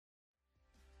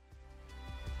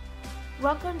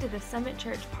Welcome to the Summit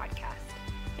Church podcast.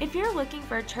 If you're looking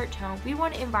for a church home, we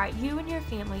want to invite you and your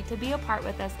family to be a part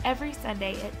with us every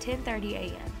Sunday at 10:30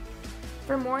 a.m.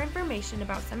 For more information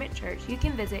about Summit Church, you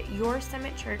can visit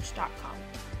yoursummitchurch.com.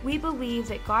 We believe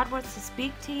that God wants to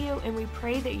speak to you, and we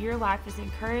pray that your life is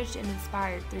encouraged and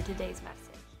inspired through today's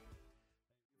message.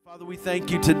 Father, we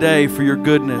thank you today for your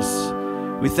goodness.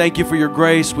 We thank you for your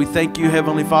grace. We thank you,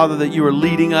 Heavenly Father, that you are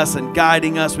leading us and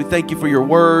guiding us. We thank you for your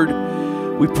word.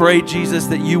 We pray, Jesus,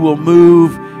 that you will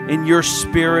move in your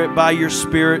spirit, by your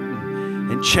spirit,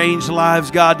 and change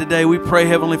lives, God, today. We pray,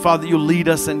 Heavenly Father, that you'll lead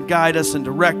us and guide us and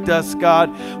direct us,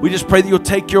 God. We just pray that you'll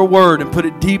take your word and put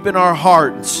it deep in our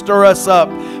heart and stir us up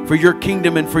for your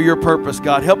kingdom and for your purpose,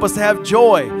 God. Help us to have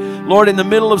joy. Lord, in the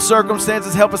middle of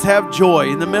circumstances, help us have joy.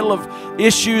 In the middle of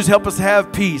issues, help us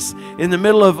have peace. In the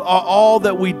middle of all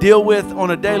that we deal with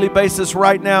on a daily basis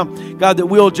right now, God, that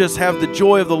we'll just have the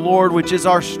joy of the Lord, which is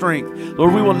our strength.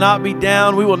 Lord, we will not be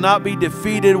down. We will not be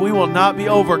defeated. We will not be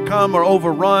overcome or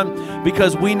overrun,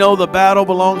 because we know the battle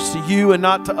belongs to you and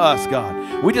not to us,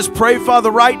 God. We just pray, Father,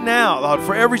 right now, Lord,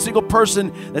 for every single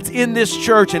person that's in this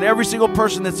church and every single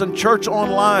person that's in church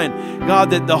online, God,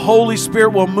 that the Holy Spirit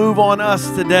will move on us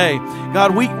today.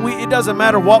 God, it doesn't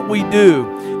matter what we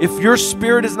do. If your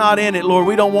Spirit is not in it, Lord,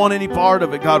 we don't want any part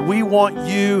of it, God. We want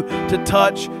you to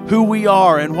touch who we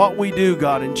are and what we do,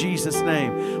 God, in Jesus'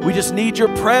 name. We just need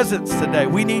your presence today.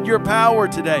 We need your power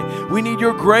today. We need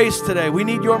your grace today. We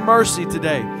need your mercy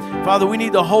today. Father, we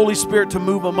need the Holy Spirit to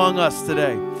move among us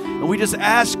today. And we just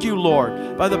ask you,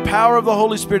 Lord, by the power of the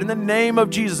Holy Spirit, in the name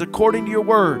of Jesus, according to your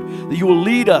word, that you will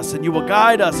lead us and you will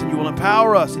guide us and you will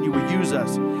empower us and you will use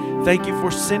us. Thank you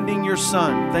for sending your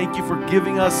Son. Thank you for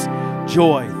giving us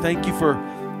joy. Thank you for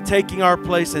taking our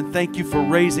place, and thank you for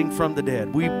raising from the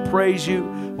dead. We praise you.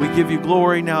 We give you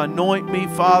glory. Now anoint me,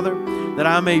 Father, that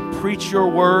I may preach your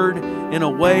word in a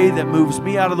way that moves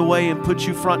me out of the way and puts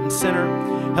you front and center.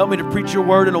 Help me to preach your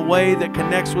word in a way that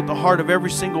connects with the heart of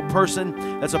every single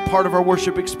person that's a part of our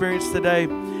worship experience today.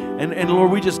 And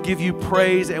Lord, we just give you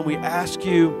praise, and we ask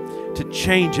you to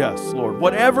change us, Lord.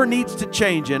 Whatever needs to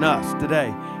change in us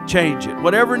today, change it.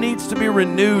 Whatever needs to be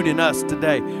renewed in us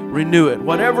today, renew it.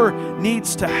 Whatever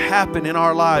needs to happen in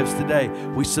our lives today,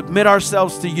 we submit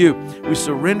ourselves to you. We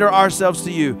surrender ourselves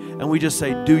to you, and we just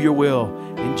say, do your will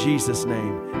in Jesus'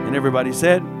 name. And everybody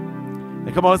said,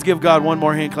 and come on, let's give God one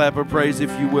more hand clap of praise,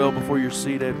 if you will, before you're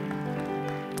seated.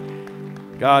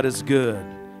 God is good.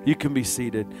 You can be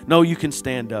seated. No, you can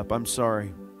stand up. I'm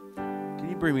sorry. Can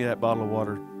you bring me that bottle of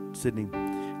water, Sydney?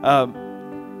 I'm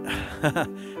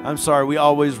sorry. We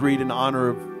always read in honor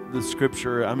of the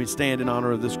Scripture. Stand in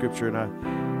honor of the Scripture, and I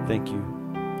thank you.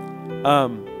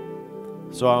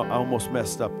 So I almost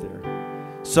messed up there.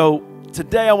 So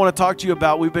today I want to talk to you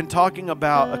about, we've been talking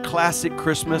about a classic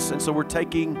Christmas, and so we're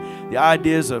taking the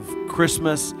ideas of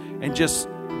Christmas and just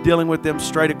dealing with them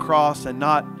straight across, and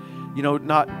not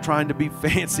trying to be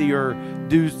fancy or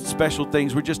do special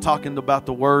things. We're just talking about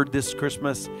the Word this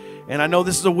Christmas. And I know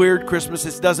this is a weird Christmas.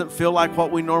 It doesn't feel like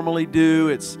what we normally do.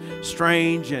 It's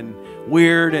strange and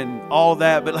weird and all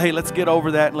that. But hey, let's get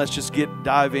over that and let's just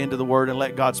dive into the Word and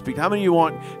let God speak. How many of you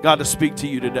want God to speak to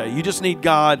you today? You just need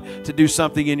God to do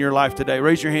something in your life today.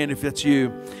 Raise your hand if that's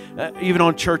you, even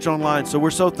on Church Online. So we're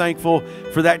so thankful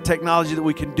for that technology that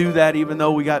we can do that, even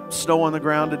though we got snow on the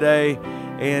ground today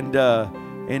and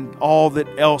all that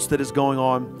else that is going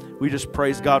on. We just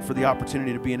praise God for the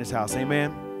opportunity to be in His house.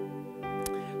 Amen.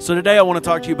 So today I want to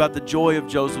talk to you about the joy of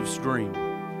Joseph's dream.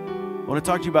 I want to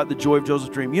talk to you about the joy of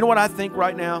Joseph's dream. You know what I think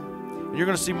right now? And you're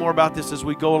going to see more about this as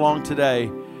we go along today.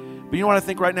 But you know what I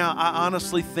think right now? I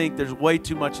honestly think there's way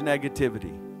too much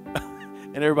negativity.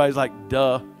 And everybody's like,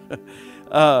 duh.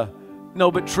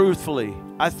 No, but truthfully,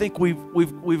 I think we've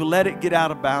let it get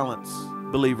out of balance,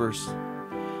 believers.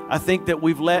 I think that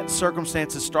we've let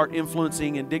circumstances start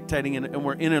influencing and dictating, and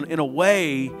we're in a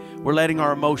way, we're letting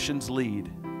our emotions lead.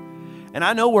 And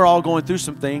I know we're all going through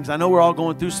some things. I know we're all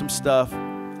going through some stuff.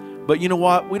 But you know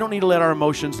what? We don't need to let our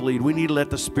emotions lead. We need to let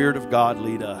the Spirit of God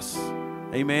lead us.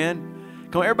 Amen?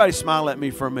 Come on, everybody smile at me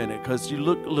for a minute, because you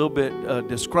look a little bit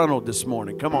disgruntled this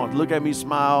morning. Come on, look at me,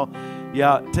 smile.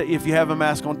 Yeah, if you have a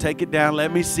mask on, take it down.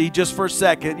 Let me see just for a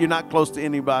second. You're not close to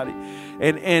anybody.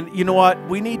 And you know what?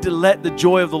 We need to let the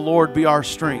joy of the Lord be our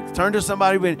strength. Turn to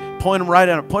somebody and point them right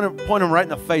at them. Point them right in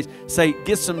the face. Say,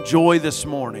 get some joy this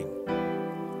morning.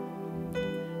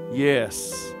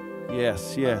 Yes,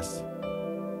 yes, yes.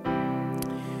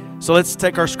 So let's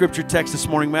take our scripture text this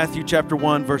morning, Matthew chapter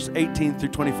 1, verse 18 through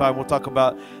 25. We'll talk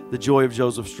about the joy of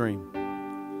Joseph's dream.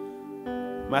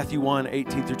 Matthew 1,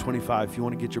 18 through 25, if you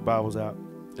want to get your Bibles out.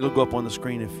 It'll go up on the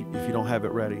screen if you don't have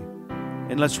it ready.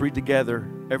 And let's read together.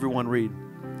 Everyone read.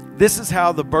 This is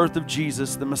how the birth of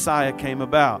Jesus, the Messiah, came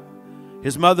about.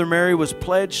 His mother Mary was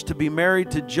pledged to be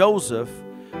married to Joseph,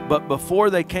 but before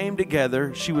they came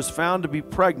together, she was found to be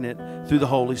pregnant through the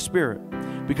Holy Spirit.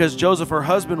 Because Joseph, her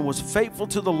husband, was faithful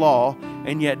to the law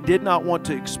and yet did not want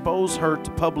to expose her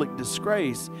to public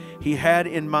disgrace, he had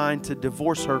in mind to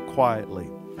divorce her quietly.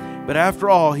 But after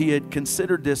all he had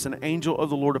considered this, an angel of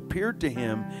the Lord appeared to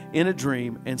him in a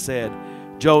dream and said,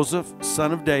 Joseph,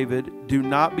 son of David, do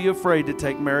not be afraid to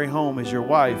take Mary home as your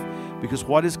wife, because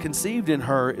what is conceived in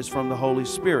her is from the Holy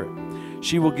Spirit.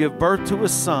 She will give birth to a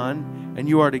son, and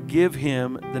you are to give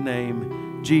him the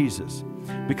name Jesus,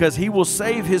 because he will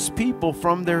save his people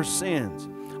from their sins.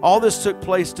 All this took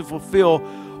place to fulfill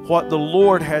what the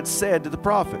Lord had said to the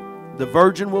prophet. The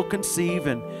virgin will conceive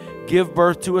and give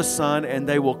birth to a son, and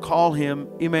they will call him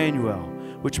Emmanuel,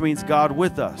 which means God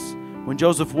with us. When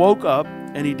Joseph woke up,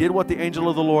 and he did what the angel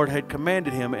of the Lord had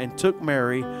commanded him, and took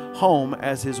Mary home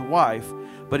as his wife,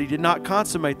 but he did not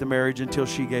consummate the marriage until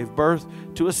she gave birth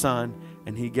to a son,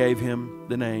 and he gave him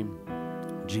the name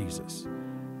Jesus.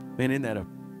 Man, isn't that a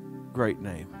great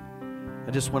name?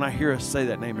 When I hear us say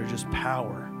that name, there's just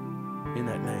power in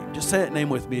that name. Just say that name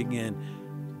with me again,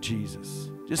 Jesus.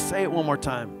 Just say it one more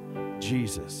time,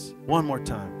 Jesus. One more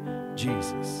time,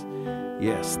 Jesus.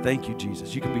 Yes, thank you,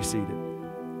 Jesus. You can be seated.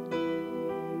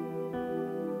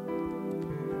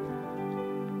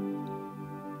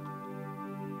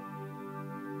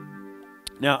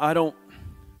 Now, I don't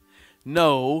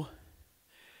know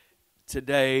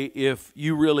today if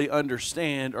you really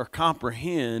understand or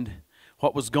comprehend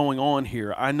what was going on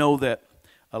here. I know that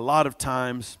a lot of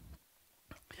times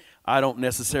I don't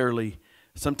necessarily,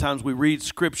 sometimes we read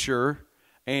Scripture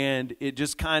and it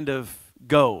just kind of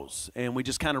goes, and we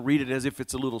just kind of read it as if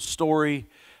it's a little story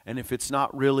and if it's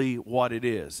not really what it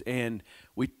is. And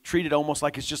we treat it almost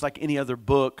like it's just like any other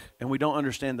book, and we don't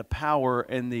understand the power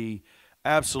and the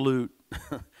absolute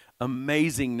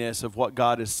amazingness of what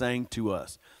God is saying to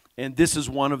us. And this is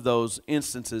one of those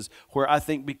instances where I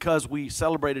think because we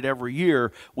celebrate it every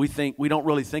year, we don't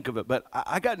really think of it. But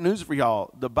I got news for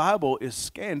y'all. The Bible is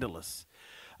scandalous.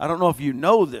 I don't know if you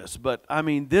know this, but I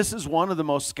mean, this is one of the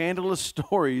most scandalous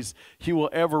stories you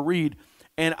will ever read.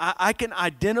 And I can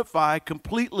identify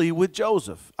completely with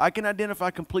Joseph. I can identify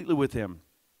completely with him.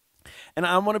 And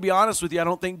I want to be honest with you, I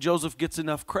don't think Joseph gets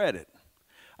enough credit.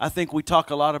 I think we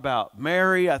talk a lot about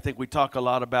Mary. I think we talk a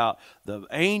lot about the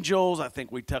angels. I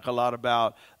think we talk a lot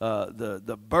about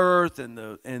the birth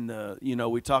and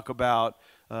we talk about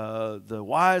the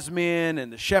wise men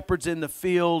and the shepherds in the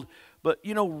field. But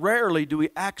rarely do we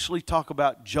actually talk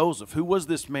about Joseph. Who was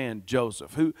this man,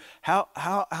 Joseph?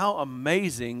 How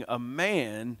amazing a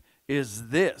man is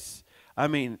this? I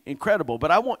mean, incredible. But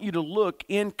I want you to look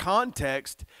in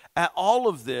context at all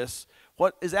of this.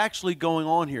 What is actually going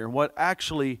on here, what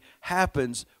actually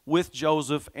happens with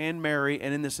Joseph and Mary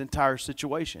and in this entire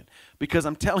situation. Because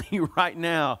I'm telling you right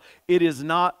now, it is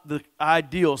not the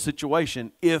ideal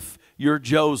situation if you're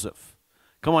Joseph.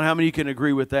 Come on, how many of you can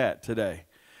agree with that today?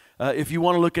 If you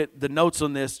want to look at the notes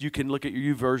on this, you can look at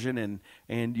your YouVersion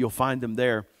and you'll find them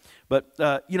there. But,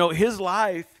 his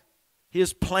life,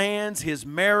 his plans, his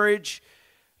marriage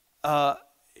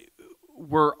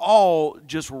were all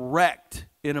just wrecked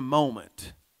in a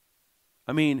moment.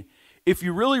 I mean, if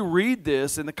you really read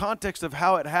this in the context of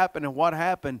how it happened and what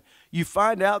happened, you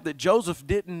find out that Joseph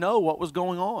didn't know what was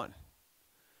going on.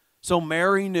 So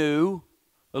Mary knew,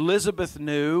 Elizabeth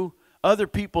knew, other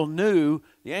people knew.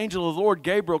 The angel of the Lord,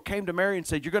 Gabriel, came to Mary and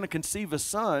said, you're going to conceive a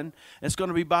son, and it's going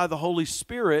to be by the Holy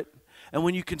Spirit. And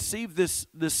when you conceive this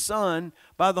son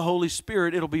by the Holy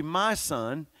Spirit, it'll be my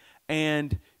son.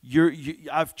 And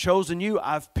I've chosen you.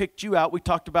 I've picked you out. We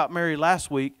talked about Mary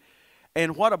last week.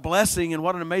 And what a blessing and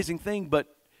what an amazing thing.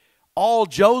 But all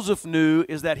Joseph knew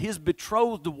is that his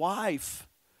betrothed wife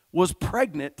was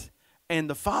pregnant and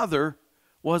the father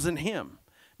wasn't him.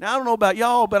 Now, I don't know about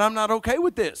y'all, but I'm not okay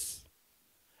with this.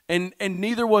 And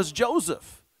neither was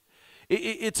Joseph.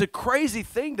 It's a crazy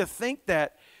thing to think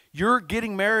that you're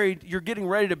getting married, you're getting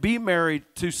ready to be married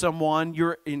to someone,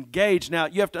 you're engaged. Now,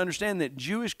 you have to understand that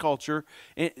Jewish culture,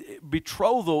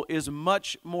 betrothal is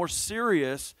much more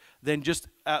serious than just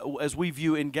as we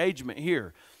view engagement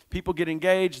here. People get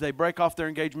engaged, they break off their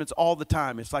engagements all the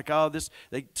time. It's like,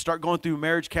 they start going through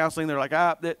marriage counseling. They're like,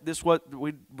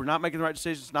 we're not making the right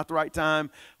decision. It's not the right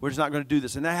time. We're just not going to do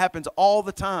this. And that happens all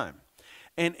the time.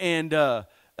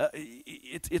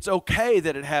 It's okay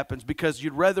that it happens because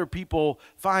you'd rather people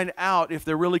find out if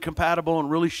they're really compatible and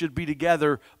really should be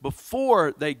together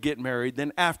before they get married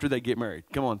than after they get married.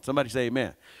 Come on, somebody say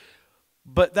amen.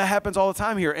 But that happens all the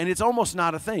time here, and it's almost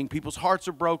not a thing. People's hearts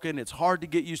are broken. It's hard to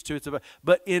get used to.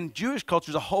 But in Jewish culture,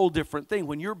 it's a whole different thing.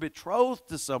 When you're betrothed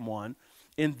to someone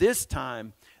in this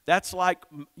time, that's like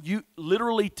you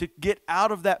literally, to get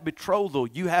out of that betrothal,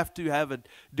 you have to have a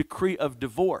decree of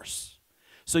divorce.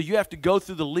 So you have to go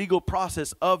through the legal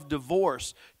process of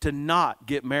divorce to not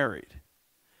get married.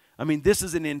 I mean, this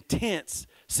is an intense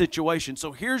situation.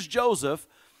 So here's Joseph.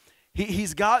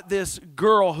 He's got this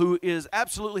girl who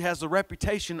absolutely has the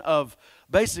reputation of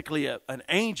basically an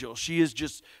angel. She is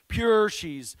just pure.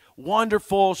 She's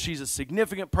wonderful. She's a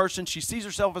significant person. She sees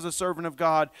herself as a servant of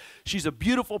God. She's a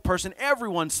beautiful person.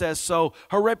 Everyone says so.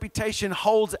 Her reputation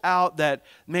holds out that,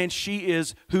 man, she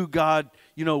is who God,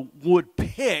 would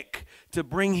pick to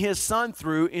bring his son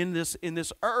through in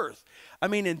this earth. I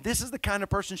mean, and this is the kind of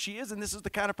person she is, and this is the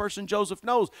kind of person Joseph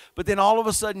knows. But then all of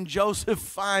a sudden, Joseph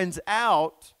finds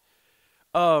out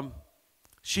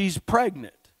she's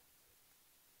pregnant.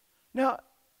 Now,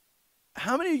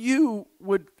 how many of you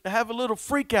would have a little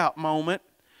freak out moment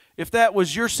if that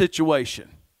was your situation?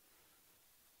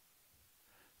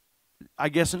 I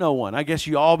guess no one. I guess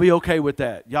you all be okay with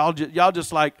that. Y'all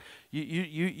just like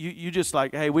you just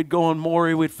like, hey, we'd go on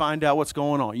Maury, we'd find out what's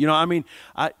going on. I mean,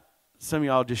 some of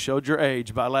y'all just showed your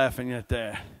age by laughing at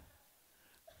that.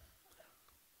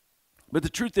 But the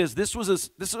truth is, this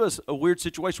was a weird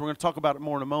situation. We're going to talk about it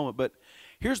more in a moment. But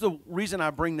here's the reason I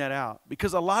bring that out.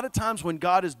 Because a lot of times when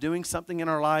God is doing something in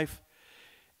our life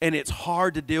and it's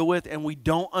hard to deal with and we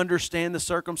don't understand the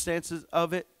circumstances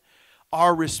of it,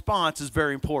 our response is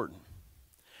very important.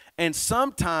 And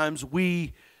sometimes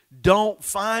we don't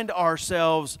find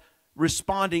ourselves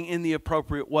responding in the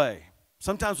appropriate way.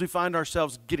 Sometimes we find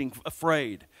ourselves getting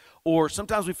afraid. Or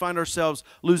sometimes we find ourselves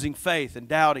losing faith and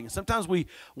doubting. Sometimes we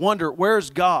wonder, where's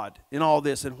God in all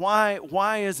this? And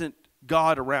why isn't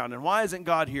God around? And why isn't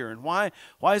God here? And why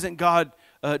isn't God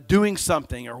doing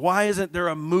something? Or why isn't there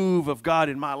a move of God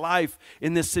in my life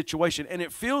in this situation? And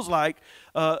it feels like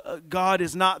God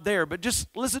is not there. But just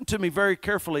listen to me very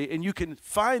carefully, and you can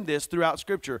find this throughout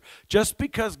Scripture. Just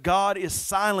because God is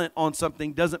silent on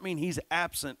something doesn't mean he's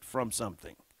absent from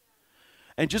something.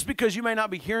 And just because you may not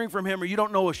be hearing from him or you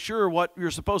don't know for sure what you're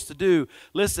supposed to do,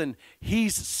 listen,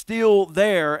 he's still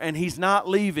there and he's not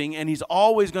leaving and he's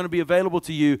always going to be available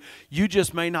to you. You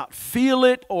just may not feel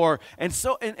it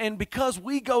and because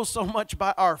we go so much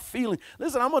by our feeling.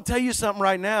 Listen, I'm going to tell you something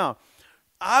right now.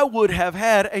 I would have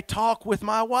had a talk with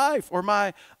my wife or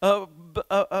my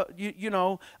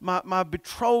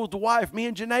betrothed wife. Me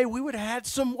and Janae, we would have had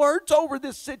some words over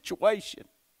this situation.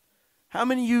 How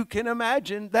many of you can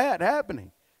imagine that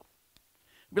happening?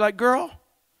 Be like, girl,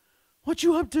 what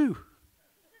you up to?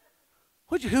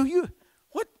 What?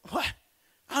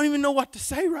 I don't even know what to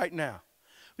say right now.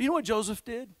 But you know what Joseph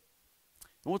did? And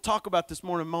we'll talk about this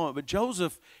more in a moment. But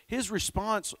Joseph, his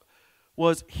response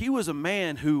was he was a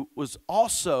man who was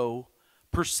also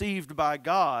perceived by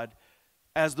God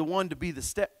as the one to be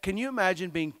the Can you imagine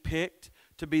being picked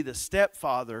to be the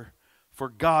stepfather for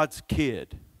God's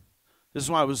kid? This is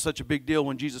why it was such a big deal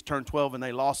when Jesus turned 12 and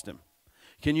they lost him.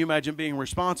 Can you imagine being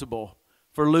responsible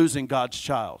for losing God's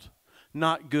child?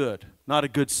 Not good. Not a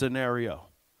good scenario.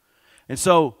 And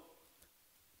so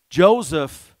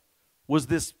Joseph was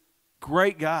this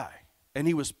great guy. And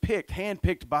he was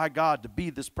handpicked by God to be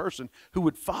this person who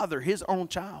would father his own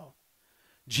child.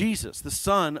 Jesus, the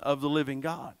Son of the living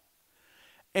God.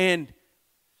 And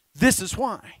this is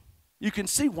why. You can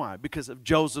see why, because of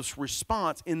Joseph's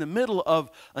response in the middle of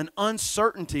an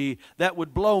uncertainty that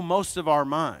would blow most of our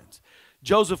minds.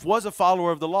 Joseph was a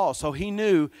follower of the law, so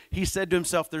he said to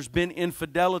himself, there's been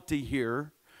infidelity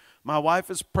here. My wife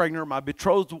is pregnant, my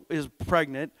betrothed is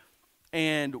pregnant,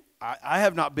 and I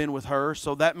have not been with her,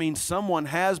 so that means someone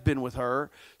has been with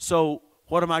her. So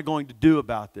what am I going to do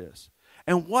about this?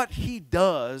 And what he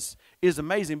does is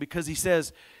amazing because it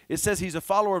says he's a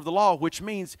follower of the law, which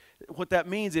means, what that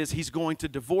means is he's going to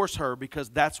divorce her because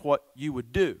that's what you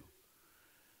would do.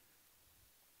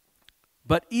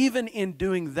 But even in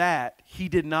doing that, he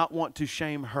did not want to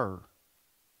shame her.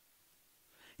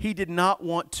 He did not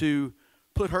want to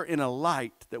put her in a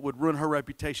light that would ruin her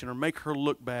reputation or make her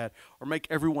look bad or make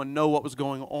everyone know what was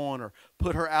going on or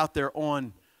put her out there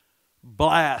on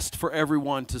blast for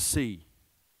everyone to see.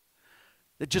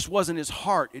 It just wasn't his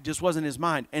heart. It just wasn't his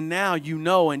mind. And now you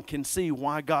know and can see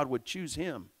why God would choose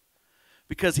him.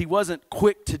 Because he wasn't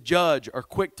quick to judge or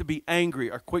quick to be angry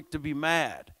or quick to be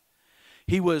mad.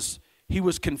 He was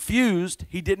confused.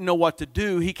 He didn't know what to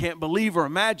do. He can't believe or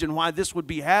imagine why this would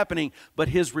be happening. But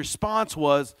his response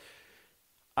was,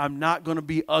 I'm not going to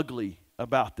be ugly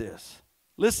about this.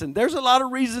 Listen, there's a lot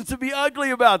of reasons to be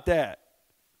ugly about that.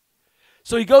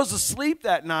 So he goes to sleep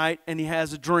that night and he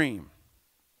has a dream.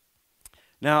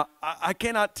 Now, I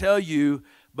cannot tell you,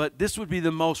 but this would be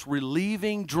the most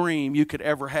relieving dream you could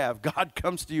ever have. God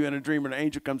comes to you in a dream, or an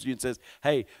angel comes to you and says,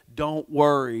 hey, don't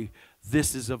worry.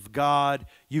 This is of God.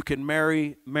 You can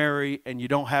marry, and you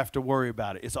don't have to worry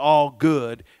about it. It's all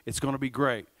good. It's going to be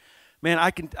great. Man, I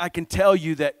can tell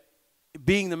you that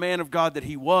being the man of God that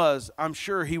he was, I'm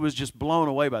sure he was just blown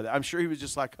away by that. I'm sure he was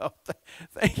just like, oh,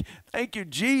 thank you,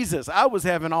 Jesus. I was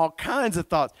having all kinds of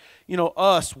thoughts. You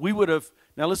know, we would have,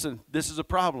 now listen, this is a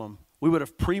problem. We would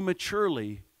have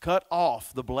prematurely cut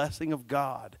off the blessing of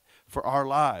God for our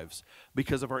lives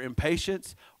because of our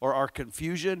impatience or our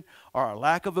confusion or our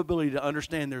lack of ability to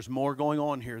understand there's more going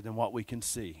on here than what we can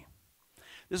see.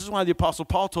 This is why the Apostle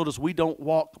Paul told us we don't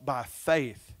walk by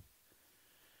faith.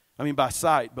 By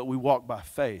sight, but we walk by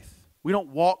faith. We don't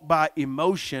walk by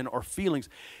emotion or feelings.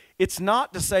 It's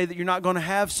not to say that you're not going to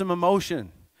have some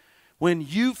emotion. When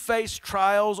you face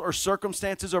trials or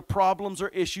circumstances or problems or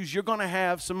issues, you're going to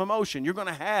have some emotion. You're going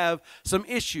to have some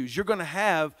issues. You're going to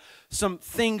have some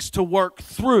things to work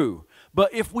through.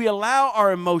 But if we allow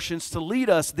our emotions to lead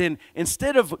us, then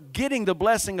instead of getting the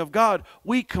blessing of God,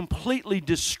 we completely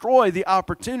destroy the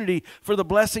opportunity for the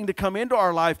blessing to come into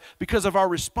our life because of our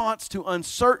response to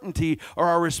uncertainty or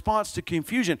our response to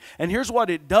confusion. And here's what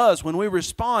it does. When we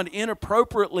respond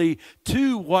inappropriately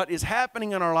to what is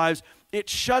happening in our lives, it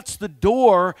shuts the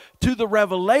door to the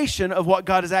revelation of what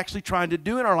God is actually trying to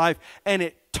do in our life, and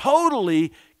it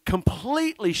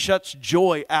completely shuts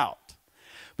joy out.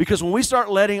 Because when we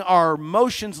start letting our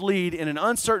emotions lead in an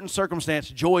uncertain circumstance,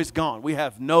 joy's gone. We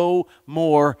have no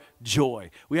more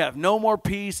joy. We have no more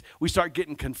peace. We start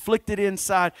getting conflicted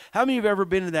inside. How many of you have ever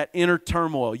been in that inner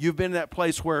turmoil? You've been in that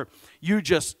place where you're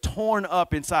just torn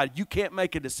up inside. You can't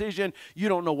make a decision. You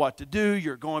don't know what to do.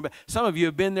 You're going back. Some of you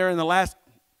have been there in the last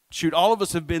all of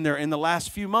us have been there in the last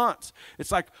few months. It's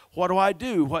like, what do I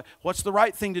do? What's the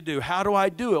right thing to do? How do I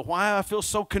do it? Why do I feel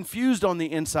so confused on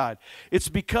the inside? It's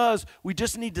because we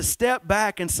just need to step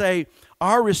back and say,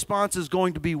 our response is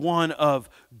going to be one of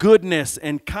goodness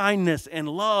and kindness and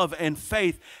love and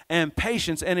faith and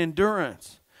patience and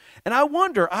endurance. And I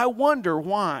wonder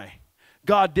why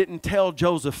God didn't tell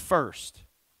Joseph first.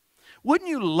 Wouldn't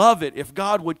you love it if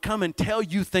God would come and tell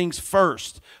you things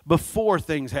first before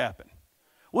things happen?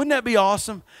 Wouldn't that be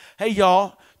awesome? Hey,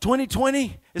 y'all,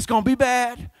 2020, it's going to be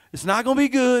bad. It's not going to be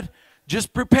good.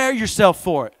 Just prepare yourself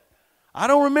for it. I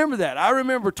don't remember that. I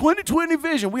remember 2020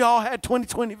 vision. We all had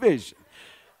 2020 vision,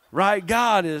 right?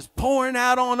 God is pouring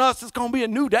out on us. It's going to be a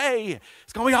new day.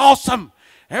 It's going to be awesome.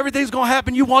 Everything's going to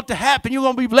happen you want to happen. You're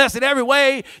going to be blessed in every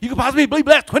way you could possibly be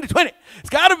blessed. 2020. It's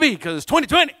got to be because it's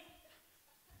 2020.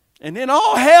 And then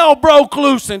all hell broke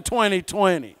loose in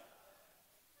 2020.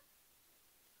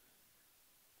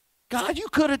 God, you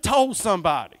could have told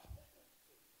somebody.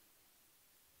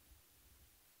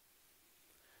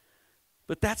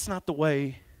 But that's not the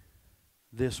way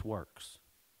this works.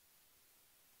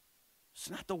 It's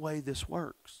not the way this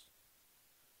works.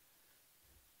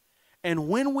 And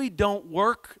when we don't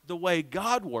work the way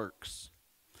God works,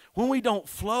 when we don't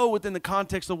flow within the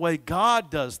context of the way God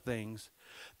does things,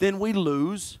 then we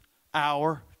lose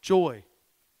our joy.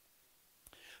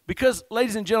 Because,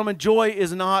 ladies and gentlemen, joy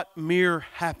is not mere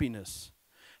happiness.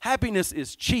 Happiness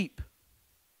is cheap.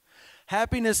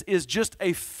 Happiness is just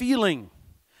a feeling.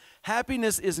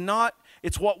 Happiness is not,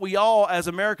 it's what we all as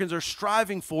Americans are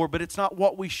striving for, but it's not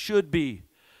what we should be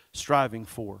striving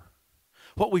for.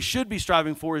 What we should be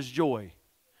striving for is joy.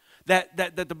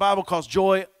 That the Bible calls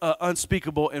joy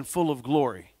unspeakable and full of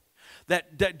glory.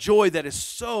 That joy that is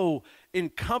so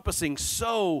encompassing,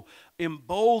 so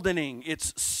emboldening,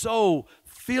 it's so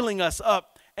filling us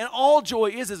up. And all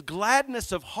joy is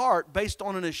gladness of heart based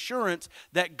on an assurance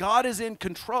that God is in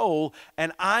control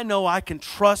and I know I can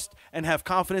trust and have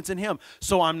confidence in Him.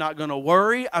 So I'm not going to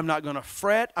worry. I'm not going to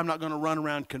fret. I'm not going to run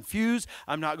around confused.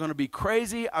 I'm not going to be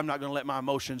crazy. I'm not going to let my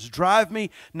emotions drive me.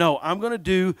 No, I'm going to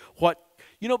do what,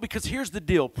 because here's the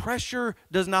deal. Pressure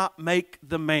does not make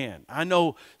the man. I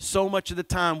know so much of the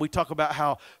time we talk about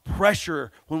how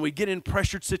pressure, when we get in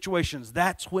pressured situations,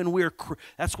 that's when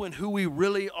who we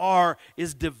really are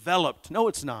is developed. No,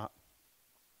 it's not.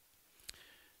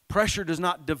 Pressure does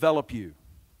not develop you.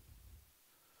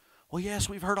 Well, yes,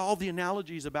 we've heard all the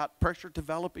analogies about pressure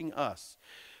developing us.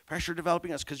 Pressure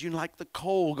developing us because like the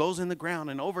coal goes in the ground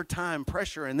and over time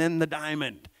pressure and then the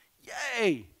diamond.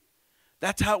 Yay!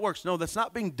 That's how it works. No, that's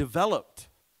not being developed.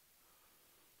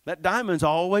 That diamond's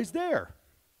always there.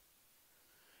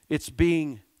 It's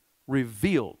being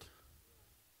revealed.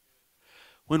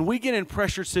 When we get in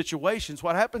pressured situations,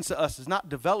 what happens to us is not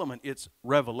development, it's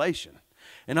revelation.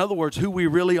 In other words, who we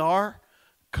really are,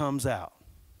 comes out.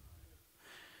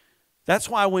 That's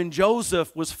why when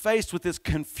Joseph was faced with this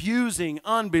confusing,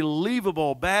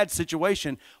 unbelievable, bad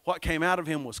situation, what came out of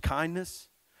him was kindness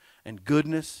and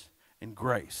goodness and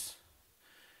grace.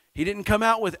 He didn't come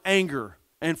out with anger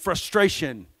and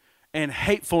frustration and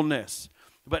hatefulness,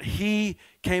 but he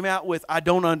came out with, I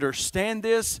don't understand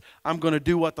this. I'm going to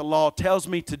do what the law tells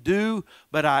me to do,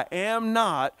 but I am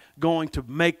not going to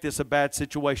make this a bad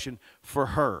situation for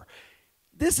her.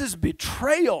 This is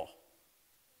betrayal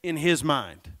in his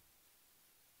mind.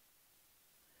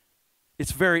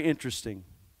 It's very interesting.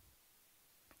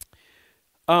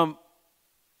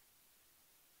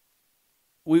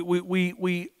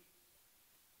 We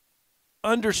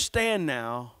understand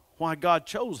now why God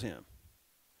chose him.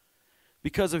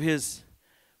 Because of his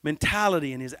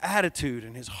mentality and his attitude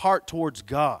and his heart towards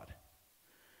God.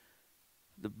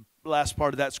 The last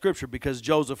part of that scripture, because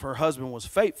Joseph, her husband, was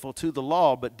faithful to the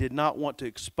law but did not want to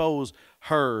expose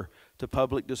her to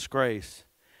public disgrace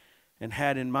and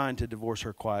had in mind to divorce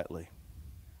her quietly.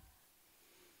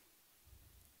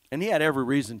 And he had every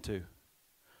reason to.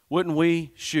 Wouldn't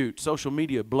we? Shoot, social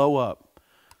media blow up.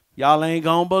 Y'all ain't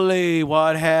gonna believe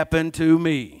what happened to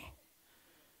me.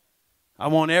 I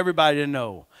want everybody to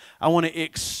know. I want to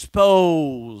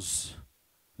expose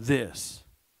this.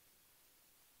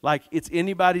 Like it's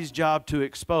anybody's job to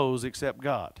expose except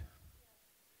God.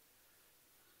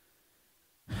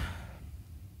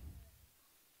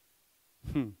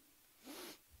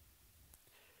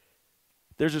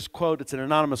 There's this quote, it's an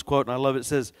anonymous quote, and I love it. It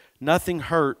says, "Nothing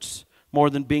hurts more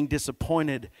than being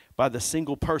disappointed by the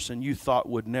single person you thought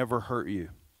would never hurt you."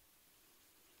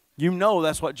 You know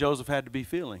that's what Joseph had to be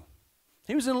feeling.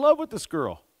 He was in love with this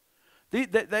girl. They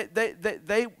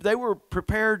were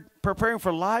preparing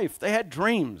for life. They had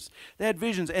dreams. They had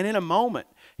visions. And in a moment,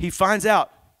 he finds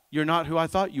out, you're not who I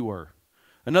thought you were.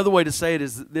 Another way to say it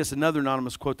is this, another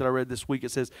anonymous quote that I read this week.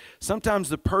 It says, sometimes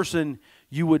the person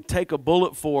you would take a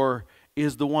bullet for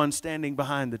is the one standing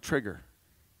behind the trigger.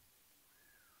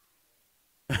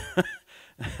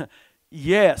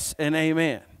 Yes and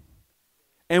amen.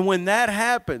 And when that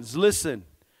happens, listen,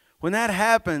 when that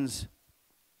happens,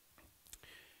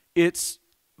 it's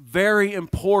very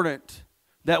important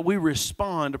that we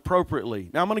respond appropriately.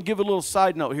 Now, I'm going to give a little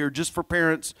side note here just for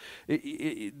parents,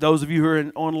 those of you who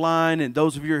are online and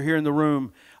those of you who are here in the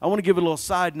room. I want to give a little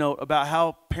side note about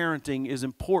how parenting is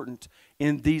important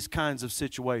in these kinds of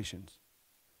situations.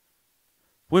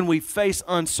 When we face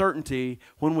uncertainty,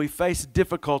 when we face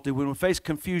difficulty, when we face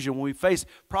confusion, when we face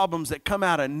problems that come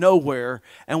out of nowhere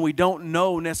and we don't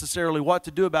know necessarily what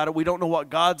to do about it, we don't know what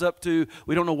God's up to,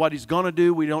 we don't know what He's going to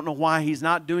do, we don't know why He's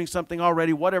not doing something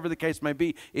already, whatever the case may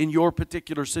be in your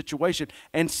particular situation.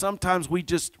 And sometimes we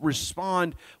just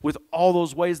respond with all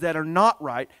those ways that are not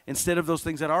right instead of those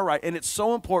things that are right. And it's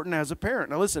so important as a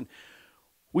parent. Now listen,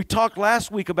 we talked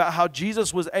last week about how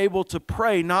Jesus was able to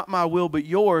pray, not my will but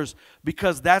yours,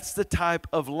 because that's the type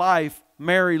of life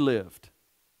Mary lived,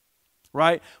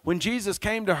 right? When Jesus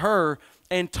came to her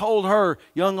and told her,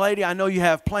 young lady, I know you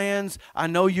have plans. I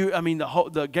know you,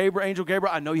 the angel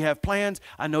Gabriel, I know you have plans.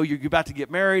 I know you're about to get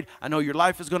married. I know your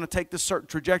life is going to take this certain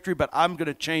trajectory, but I'm going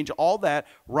to change all that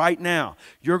right now.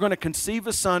 You're going to conceive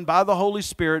a son by the Holy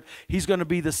Spirit. He's going to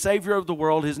be the Savior of the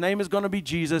world. His name is going to be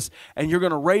Jesus, and you're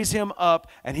going to raise him up,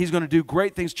 and he's going to do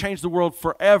great things, change the world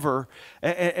forever,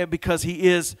 because he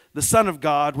is the Son of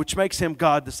God, which makes him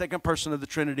God, the second person of the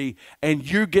Trinity, and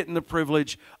you're getting the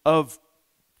privilege of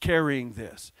carrying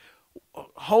this.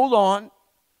 Hold on.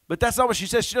 But that's not what she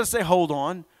says. She doesn't say hold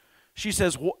on. She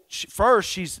says,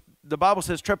 first, the Bible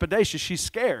says trepidatious. She's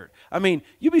scared. I mean,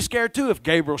 you'd be scared too if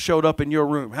Gabriel showed up in your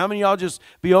room. How many of y'all just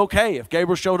be okay if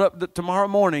Gabriel showed up tomorrow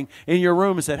morning in your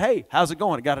room and said, hey, how's it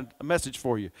going? I got a message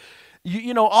for you.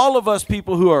 You know, all of us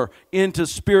people who are into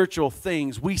spiritual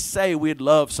things, we say we'd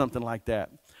love something like that.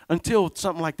 Until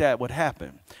something like that would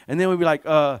happen. And then we'd be like,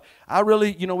 we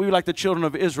were like the children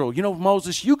of Israel. You know,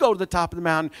 Moses, you go to the top of the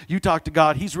mountain, you talk to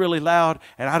God, he's really loud,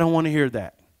 and I don't want to hear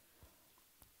that.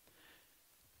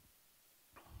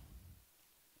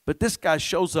 But this guy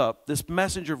shows up, this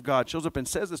messenger of God shows up and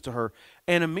says this to her,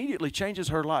 and immediately changes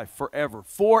her life forever.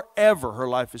 Forever her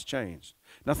life is changed.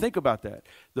 Now think about that.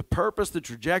 The purpose, the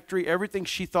trajectory, everything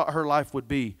she thought her life would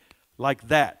be like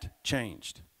that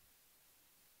changed.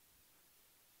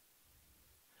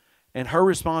 And her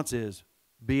response is,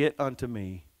 be it unto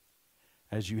me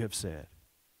as you have said.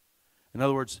 In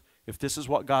other words, if this is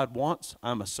what God wants,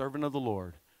 I'm a servant of the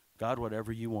Lord. God,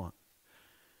 whatever you want.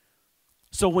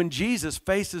 So when Jesus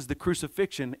faces the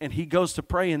crucifixion and he goes to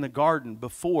pray in the garden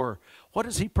before, what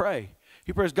does he pray?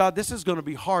 He prays, God, this is going to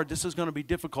be hard. This is going to be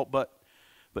difficult, but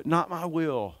not my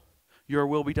will. your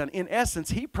will be done. In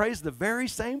essence, he prays the very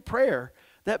same prayer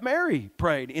that Mary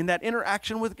prayed in that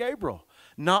interaction with Gabriel.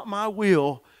 Not my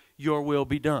will, your will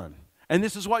be done. And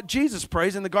this is what Jesus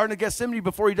prays in the Garden of Gethsemane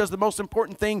before he does the most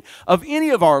important thing of any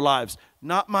of our lives.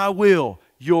 Not my will,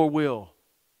 your will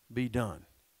be done.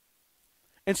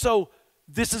 And so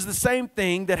this is the same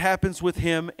thing that happens with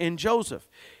him and Joseph.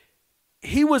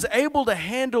 He was able to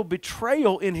handle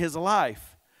betrayal in his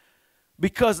life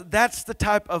because that's the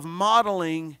type of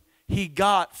modeling he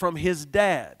got from his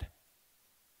dad.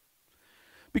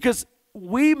 Because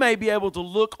we may be able to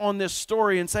look on this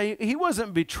story and say he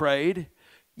wasn't betrayed,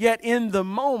 yet in the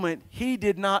moment he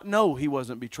did not know he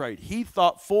wasn't betrayed. He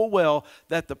thought full well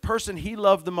that the person he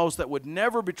loved the most that would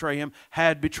never betray him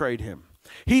had betrayed him.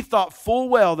 He thought full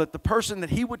well that the person that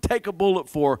he would take a bullet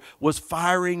for was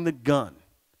firing the gun.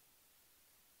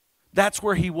 That's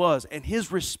where he was. And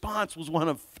his response was one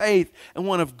of faith and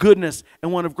one of goodness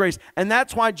and one of grace. And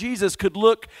that's why Jesus could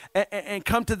look and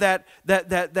come to that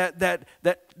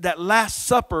Last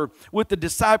Supper with the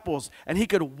disciples. And he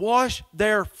could wash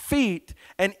their feet.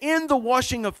 And in the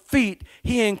washing of feet,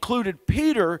 he included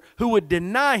Peter, who would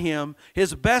deny him,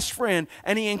 his best friend.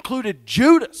 And he included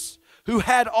Judas, who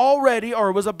had already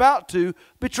or was about to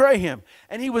betray him.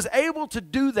 And he was able to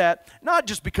do that not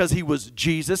just because he was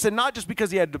Jesus and not just because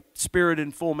he had the Spirit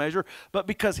in full measure, but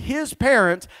because his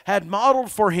parents had modeled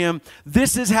for him,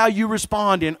 this is how you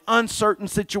respond in uncertain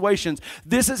situations.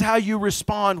 This is how you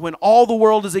respond when all the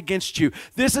world is against you.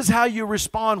 This is how you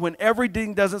respond when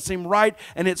everything doesn't seem right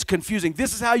and it's confusing.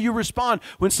 This is how you respond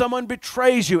when someone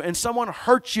betrays you and someone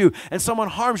hurts you and someone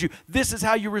harms you. This is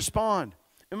how you respond.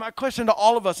 And my question to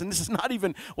all of us, and this is not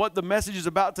even what the message is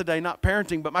about today, not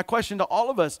parenting, but my question to all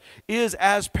of us is,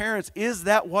 as parents, is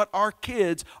that what our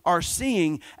kids are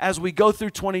seeing as we go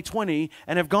through 2020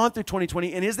 and have gone through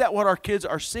 2020? And is that what our kids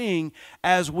are seeing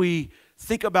as we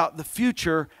think about the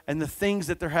future and the things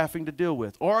that they're having to deal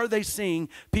with? Or are they seeing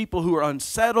people who are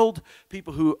unsettled,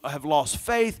 people who have lost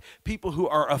faith, people who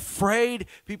are afraid,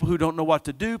 people who don't know what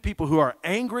to do, people who are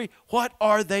angry? What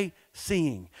are they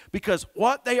seeing? Because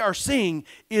what they are seeing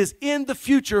is in the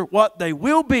future what they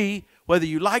will be, whether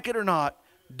you like it or not,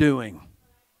 doing.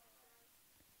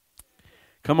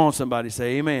 Come on, somebody,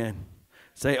 say amen.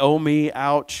 Say, oh me,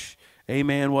 ouch,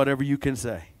 amen, whatever you can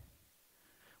say.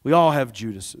 We all have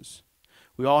Judases.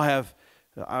 We all have,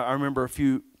 I remember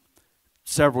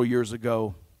several years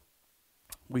ago,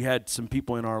 we had some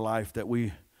people in our life that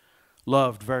we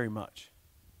loved very much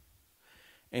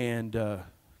and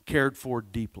cared for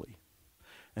deeply.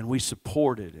 And we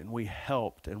supported and we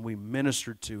helped and we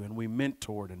ministered to and we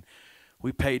mentored and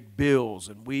we paid bills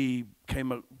and we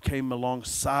came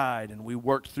alongside and we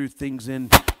worked through things in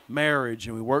marriage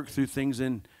and we worked through things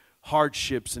in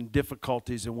hardships and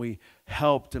difficulties, and we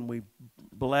helped and we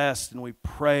blessed and we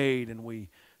prayed and we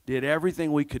did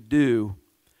everything we could do.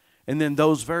 And then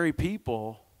those very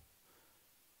people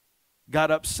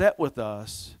got upset with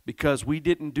us because we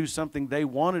didn't do something they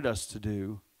wanted us to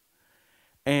do,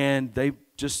 and they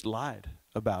just lied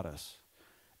about us.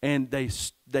 And they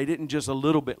didn't just a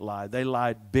little bit lie. They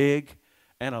lied big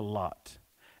and a lot.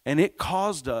 And it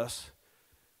caused us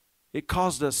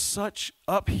such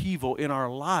upheaval in our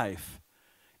life.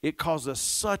 It caused us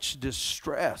such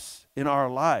distress in our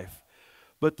life.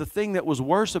 But the thing that was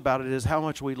worse about it is how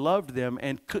much we loved them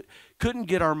and couldn't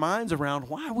get our minds around,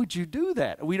 why would you do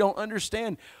that? We don't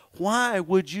understand, why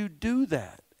would you do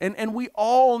that? And we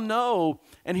all know,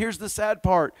 and here's the sad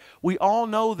part, we all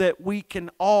know that we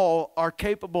are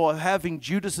capable of having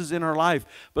Judases in our life.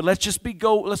 But let's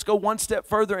go one step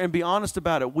further and be honest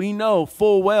about it. We know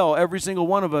full well, every single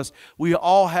one of us, we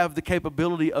all have the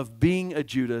capability of being a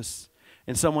Judas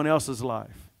in someone else's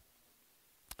life.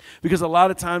 Because a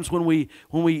lot of times when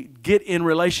we get in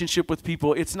relationship with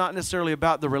people, it's not necessarily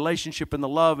about the relationship and the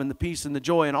love and the peace and the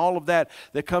joy and all of that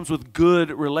comes with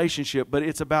good relationship, but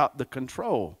it's about the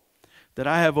control that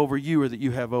I have over you or that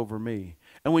you have over me.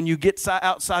 And when you get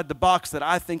outside the box that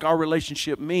I think our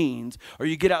relationship means, or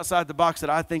you get outside the box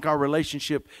that I think our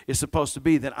relationship is supposed to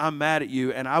be, then I'm mad at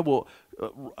you and I will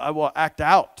act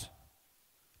out.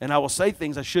 And I will say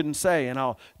things I shouldn't say, and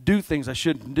I'll do things I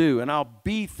shouldn't do, and I'll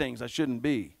be things I shouldn't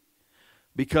be.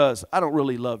 Because I don't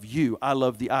really love you. I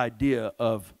love the idea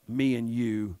of me and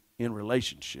you in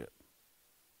relationship.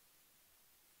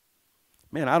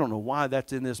 Man, I don't know why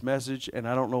that's in this message, and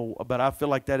I don't know, but I feel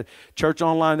like that church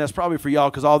online, that's probably for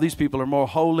y'all, because all these people are more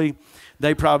holy.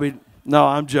 They probably, no,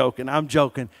 I'm joking. I'm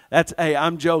joking.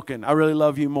 I'm joking. I really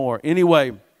love you more.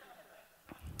 Anyway.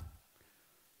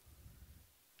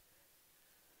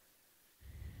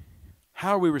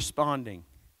 How are we responding?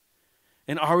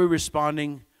 And are we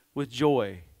responding with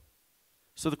joy?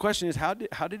 So the question is, how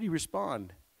did he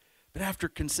respond? But after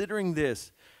considering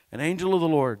this, an angel of the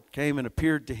Lord came and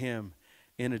appeared to him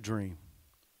in a dream.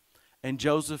 And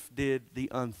Joseph did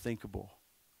the unthinkable.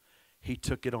 He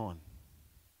took it on.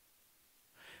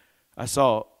 I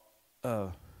saw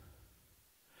a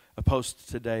post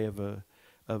today of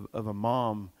a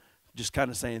mom just kind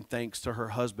of saying thanks to her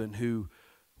husband, who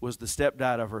was the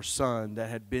stepdad of her son that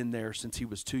had been there since he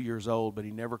was 2 years old, but he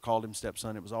never called him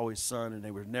stepson. It was always son, and they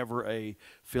were never a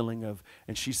feeling of,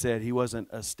 and she said he wasn't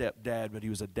a stepdad, but he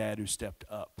was a dad who stepped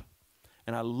up.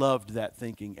 And I loved that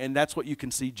thinking. And that's what you can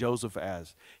see Joseph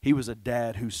as. He was a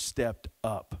dad who stepped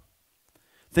up.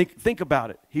 Think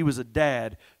about it. He was a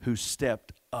dad who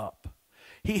stepped up.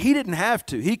 He didn't have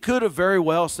to. He could have very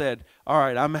well said, all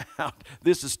right, I'm out.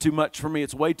 This is too much for me.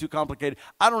 It's way too complicated.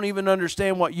 I don't even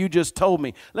understand what you just told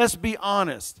me. Let's be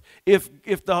honest. If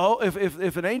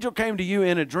an angel came to you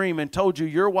in a dream and told you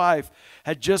your wife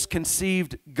had just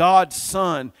conceived God's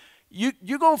son,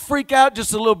 you're going to freak out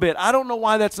just a little bit. I don't know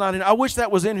why that's not in. I wish that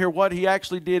was in here, what he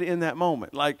actually did in that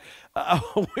moment. Like, I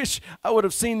wish I would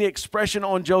have seen the expression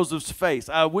on Joseph's face.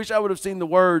 I wish I would have seen the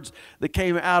words that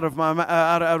came out of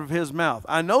out of his mouth.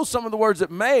 I know some of the words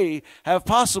that may have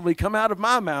possibly come out of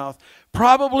my mouth,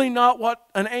 probably not what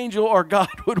an angel or God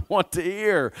would want to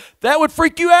hear. That would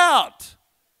freak you out.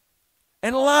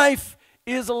 And life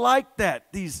is like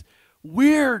that. These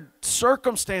weird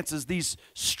circumstances, these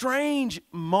strange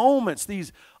moments,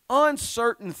 these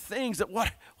uncertain things that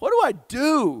what do I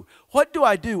do? What do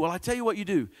I do? Well, I tell you what you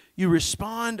do. You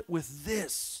respond with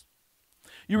this.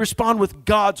 You respond with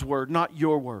God's word, not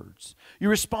your words. You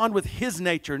respond with his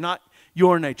nature, not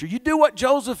your nature. You do what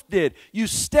Joseph did. You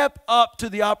step up to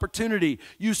the opportunity.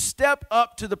 You step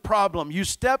up to the problem. You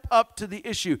step up to the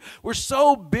issue. We're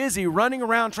so busy running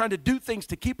around trying to do things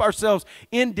to keep ourselves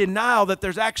in denial that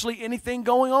there's actually anything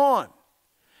going on.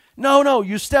 No,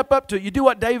 you step up to it. You do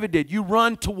what David did. You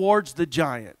run towards the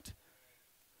giant.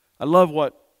 I love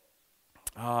what,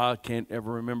 I can't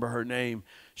ever remember her name.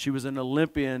 She was an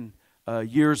Olympian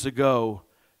years ago,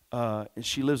 and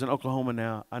she lives in Oklahoma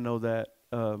now. I know that.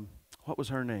 What was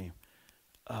her name?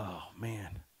 Oh,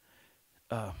 man.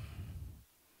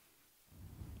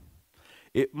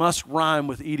 It must rhyme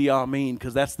with Idi Amin,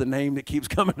 because that's the name that keeps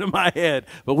coming to my head.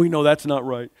 But we know that's not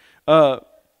right. But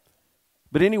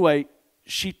anyway,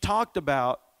 she talked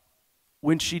about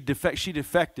when she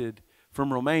defected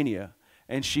from Romania.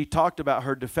 And she talked about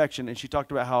her defection. And she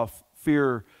talked about how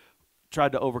fear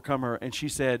tried to overcome her. And she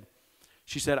said,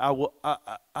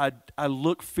 I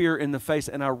look fear in the face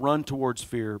and I run towards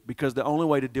fear, because the only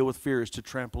way to deal with fear is to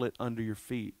trample it under your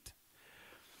feet.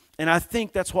 And I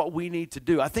think that's what we need to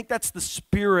do. I think that's the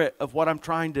spirit of what I'm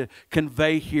trying to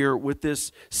convey here with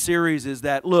this series, is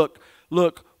that, look,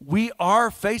 we are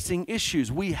facing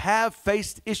issues. We have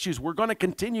faced issues. We're going to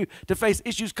continue to face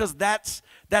issues, because that's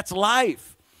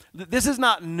life. This is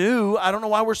not new. I don't know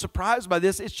why we're surprised by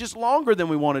this. It's just longer than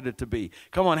we wanted it to be.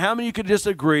 Come on, how many of you could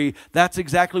disagree that's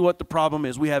exactly what the problem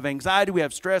is? We have anxiety, we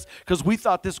have stress, because we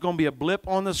thought this was going to be a blip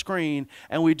on the screen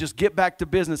and we just get back to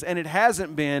business, and it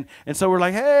hasn't been. And so we're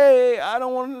like, hey, I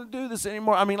don't want to do this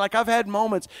anymore. I mean, like, I've had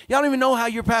moments. Y'all don't even know how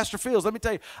your pastor feels. Let me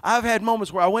tell you, I've had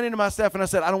moments where I went into my staff and I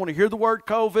said, I don't want to hear the word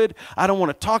COVID. I don't want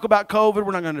to talk about COVID.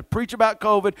 We're not going to preach about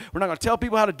COVID. We're not going to tell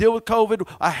people how to deal with COVID.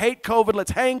 I hate COVID.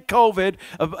 Let's hang COVID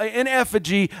in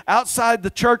effigy outside the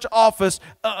church office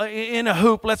in a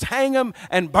hoop. Let's hang them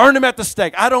and burn them at the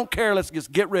stake. I don't care. Let's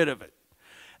just get rid of it.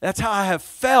 That's how I have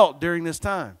felt during this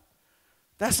time.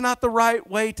 That's not the right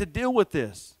way to deal with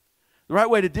this. The right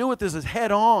way to deal with this is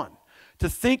head on, to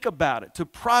think about it, to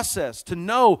process, to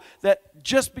know that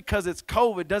just because it's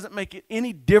COVID doesn't make it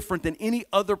any different than any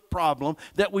other problem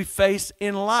that we face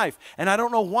in life. And I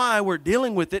don't know why we're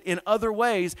dealing with it in other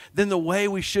ways than the way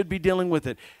we should be dealing with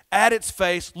it. At its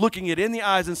face, looking it in the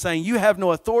eyes and saying, you have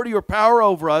no authority or power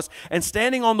over us, and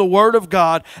standing on the Word of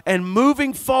God and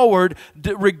moving forward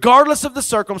regardless of the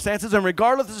circumstances and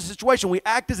regardless of the situation. We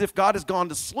act as if God has gone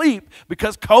to sleep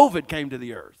because COVID came to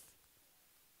the earth.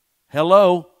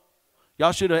 Hello?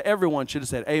 Y'all should have, everyone should have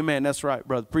said, amen, that's right,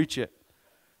 brother, preach it.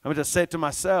 I'm going to say it to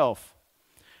myself.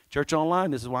 Church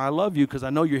Online, this is why I love you, because I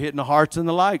know you're hitting the hearts and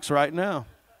the likes right now.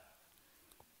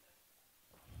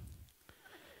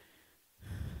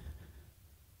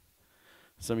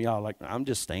 Some of y'all are like, I'm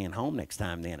just staying home next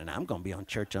time then, and I'm going to be on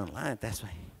Church Online. That's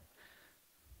why.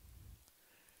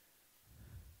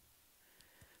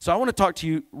 So I want to talk to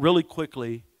you really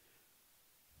quickly,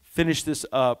 finish this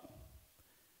up.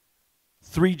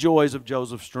 3 joys of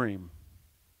Joseph's dream.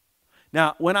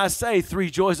 Now, when I say 3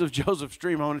 joys of Joseph's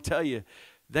dream, I want to tell you,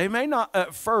 they may not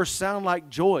at first sound like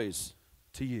joys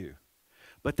to you.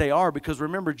 but they are, because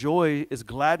remember, joy is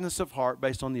gladness of heart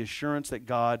based on the assurance that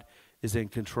God is in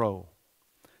control.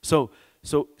 So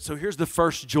here's the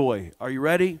first joy. Are you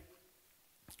ready?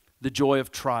 The joy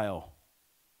of trial.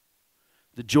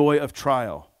 The joy of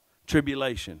trial.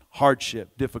 Tribulation,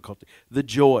 hardship, difficulty. The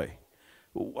joy.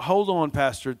 Hold on,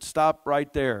 Pastor. Stop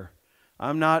right there.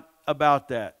 I'm not about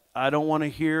that. I don't want to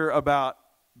hear about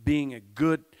being a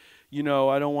good, I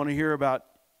don't want to hear about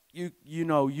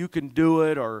you can do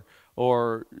it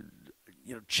or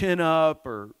chin up,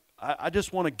 or I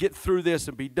just want to get through this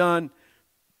and be done.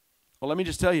 Well, let me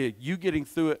just tell you, you getting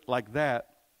through it like that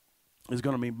is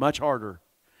going to be much harder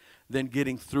than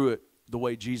getting through it the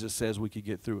way Jesus says we could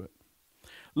get through it.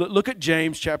 Look at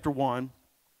James chapter 1,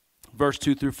 verse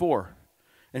 2 through 4.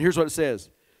 And here's what it says.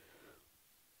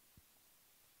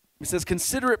 It says,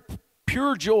 "Consider it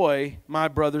pure joy, my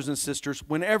brothers and sisters,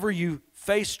 whenever you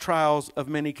face trials of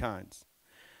many kinds,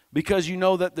 because you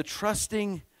know that the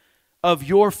trusting of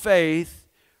your faith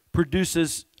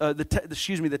produces,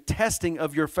 the testing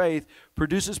of your faith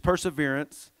produces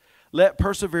perseverance. Let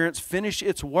perseverance finish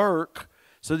its work,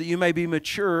 so that you may be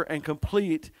mature and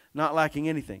complete, not lacking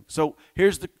anything." So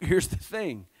here's the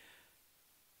thing.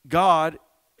 God,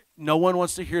 no one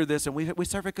wants to hear this, and we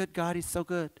serve a good God. He's so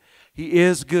good. He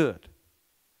is good.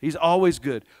 He's always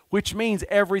good, which means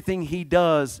everything He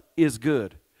does is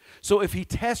good. So if He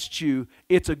tests you,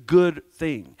 it's a good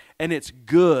thing, and it's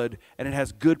good, and it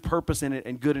has good purpose in it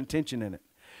and good intention in it.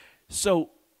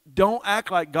 So don't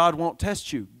act like God won't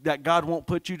test you, that God won't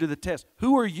put you to the test.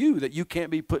 Who are you that you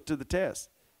can't be put to the test?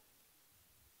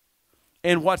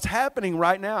 And what's happening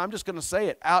right now, I'm just going to say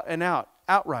it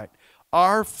outright.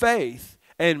 Our faith,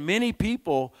 and many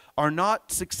people are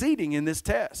not succeeding in this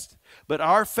test, but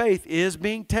our faith is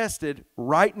being tested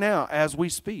right now as we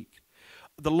speak.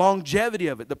 The longevity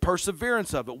of it, the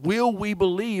perseverance of it. Will we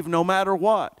believe no matter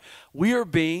what? We are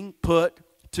being put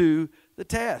to the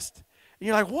test. And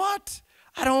you're like, what?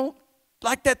 I don't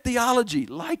like that theology.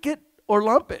 Like it or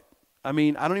lump it. I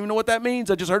mean, I don't even know what that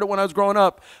means. I just heard it when I was growing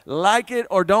up. Like it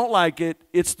or don't like it,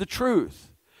 it's the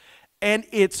truth. And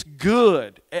it's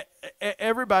good.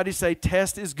 Everybody say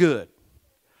test is good.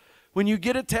 When you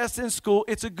get a test in school,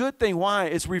 it's a good thing. Why?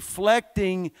 It's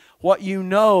reflecting what you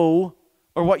know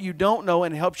or what you don't know,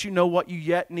 and helps you know what you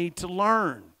yet need to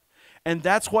learn. And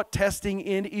that's what testing,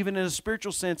 even in a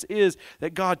spiritual sense, is,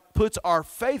 that God puts our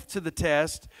faith to the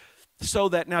test. So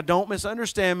that, now don't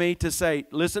misunderstand me to say,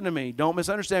 listen to me, don't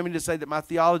misunderstand me to say that my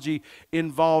theology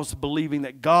involves believing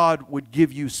that God would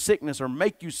give you sickness or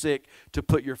make you sick to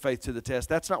put your faith to the test.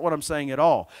 That's not what I'm saying at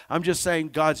all. I'm just saying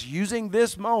God's using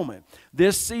this moment,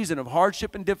 this season of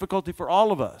hardship and difficulty for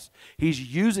all of us. He's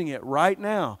using it right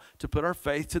now to put our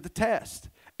faith to the test.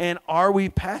 And are we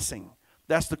passing?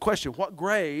 That's the question. What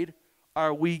grade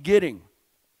are we getting?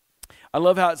 I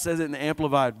love how it says it in the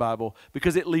Amplified Bible,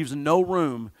 because it leaves no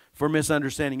room for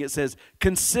misunderstanding. It says,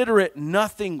 "Consider it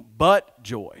nothing but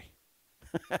joy."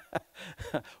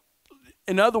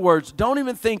 In other words, don't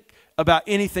even think about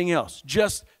anything else.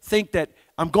 Just think that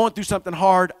I'm going through something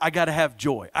hard. I got to have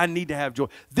joy. I need to have joy.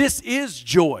 This is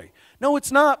joy. No,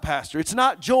 it's not, Pastor. It's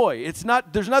not joy. It's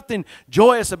not. There's nothing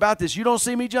joyous about this. You don't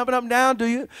see me jumping up and down, do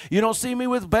you? You don't see me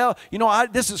with bell.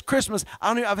 This is Christmas.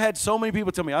 I've had so many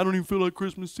people tell me, I don't even feel like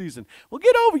Christmas season. Well,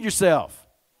 get over yourself.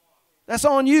 That's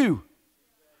on you.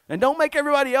 And don't make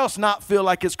everybody else not feel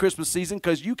like it's Christmas season,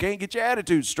 because you can't get your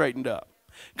attitude straightened up.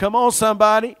 Come on,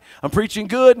 somebody. I'm preaching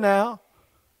good now.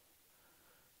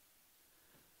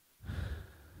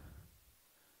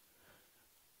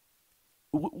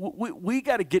 We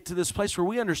got to get to this place where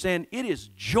we understand it is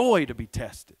joy to be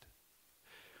tested.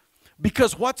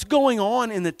 Because what's going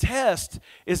on in the test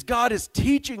is God is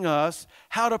teaching us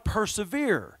how to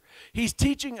persevere. He's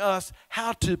teaching us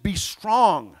how to be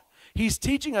strong. He's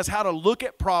teaching us how to look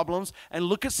at problems and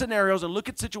look at scenarios and look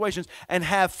at situations and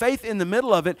have faith in the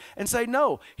middle of it and say,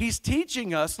 no. He's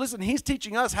teaching us, he's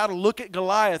teaching us how to look at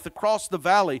Goliath across the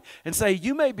valley and say,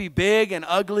 you may be big and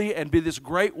ugly and be this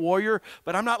great warrior,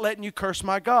 but I'm not letting you curse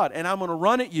my God. And I'm going to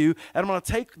run at you, and I'm going to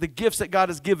take the gifts that God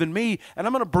has given me, and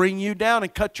I'm going to bring you down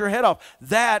and cut your head off.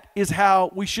 That is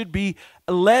how we should be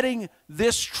letting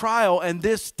this trial and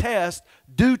this test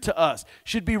do to us.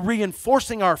 Should be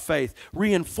reinforcing our faith,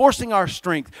 reinforcing our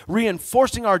strength,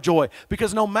 reinforcing our joy.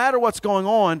 Because no matter what's going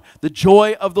on, the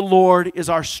joy of the Lord is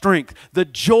our strength. The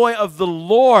joy of the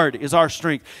Lord is our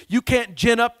strength. You can't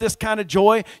gin up this kind of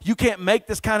joy. You can't make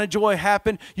this kind of joy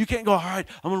happen. You can't go, all right,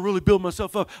 I'm going to really build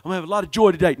myself up. I'm going to have a lot of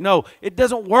joy today. No, it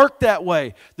doesn't work that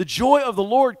way. The joy of the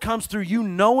Lord comes through you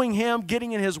knowing Him,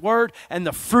 getting in His Word, and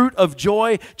the fruit of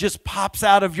joy just pops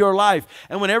out of your life.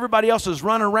 And when everybody else is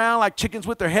running around like chickens Christians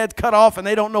with their heads cut off and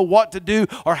they don't know what to do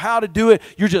or how to do it.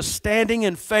 You're just standing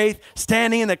in faith,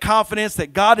 standing in the confidence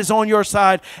that God is on your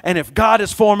side. And if God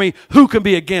is for me, who can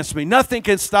be against me? Nothing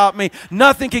can stop me.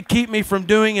 Nothing can keep me from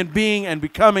doing and being and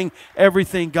becoming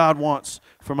everything God wants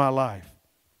for my life.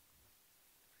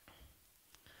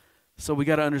 So we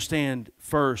got to understand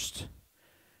first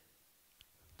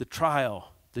the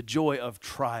trial, the joy of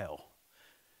trial.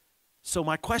 So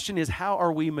my question is, how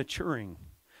are we maturing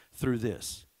through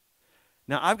this?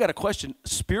 Now, I've got a question.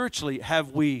 Spiritually,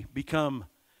 have we become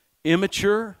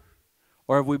immature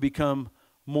or have we become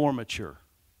more mature?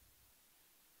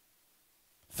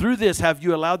 Through this, have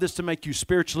you allowed this to make you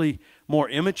spiritually more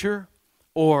immature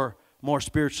or more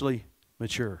spiritually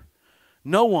mature?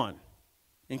 No one,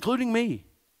 including me,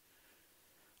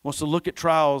 wants to look at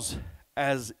trials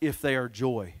as if they are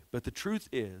joy. But the truth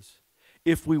is,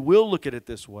 if we will look at it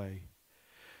this way,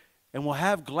 and we'll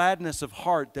have gladness of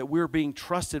heart that we're being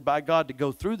trusted by God to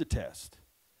go through the test,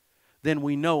 then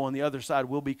we know on the other side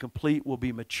we'll be complete, we'll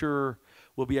be mature,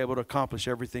 we'll be able to accomplish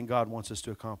everything God wants us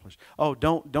to accomplish. Oh,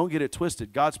 don't get it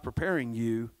twisted. God's preparing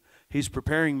you. He's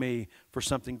preparing me for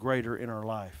something greater in our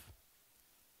life.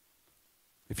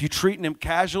 If you're treating Him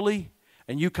casually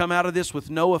and you come out of this with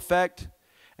no effect,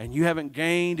 and you haven't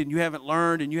gained, and you haven't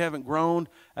learned, and you haven't grown,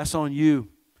 that's on you.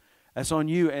 That's on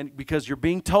you, and because you're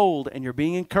being told and you're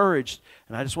being encouraged.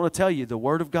 And I just want to tell you, the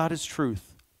Word of God is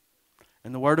truth.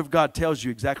 And the Word of God tells you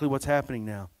exactly what's happening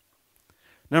now.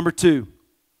 Number 2,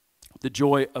 the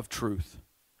joy of truth.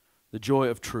 The joy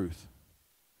of truth.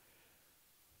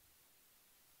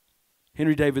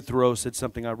 Henry David Thoreau said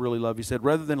something I really love. He said,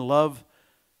 rather than love,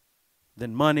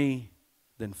 than money,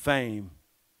 than fame,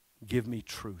 give me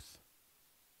truth.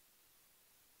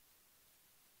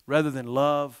 Rather than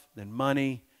love, than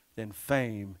money, than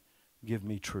fame, give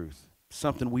me truth.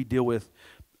 Something we deal with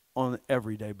on an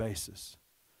everyday basis.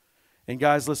 And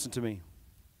guys, listen to me.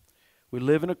 We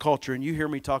live in a culture, and you hear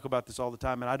me talk about this all the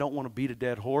time, and I don't want to beat a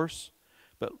dead horse,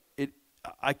 but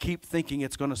I keep thinking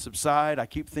it's going to subside. I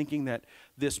keep thinking that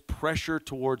this pressure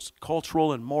towards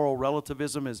cultural and moral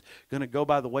relativism is going to go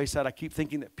by the wayside. I keep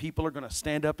thinking that people are going to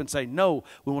stand up and say, no,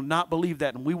 we will not believe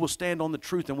that, and we will stand on the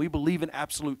truth, and we believe in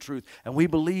absolute truth, and we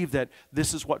believe that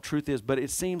this is what truth is. But it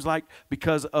seems like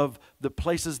because of the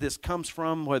places this comes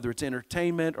from, whether it's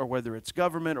entertainment or whether it's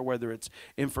government or whether it's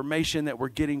information that we're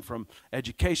getting from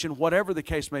education, whatever the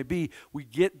case may be, we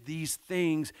get these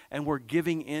things and we're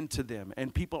giving in to them.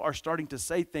 And people are starting to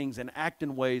say things and act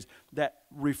in ways that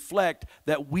reflect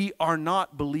that we are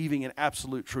not believing in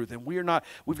absolute truth. And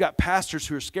we've got pastors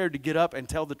who are scared to get up and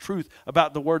tell the truth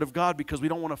about the Word of God because we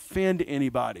don't want to offend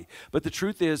anybody. But the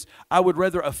truth is, I would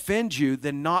rather offend you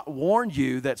than not warn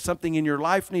you that something in your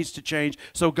life needs to change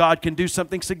so God can do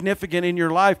something significant in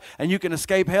your life and you can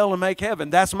escape hell and make heaven.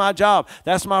 That's my job.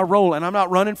 That's my role. And I'm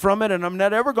not running from it, and I'm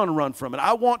not ever going to run from it.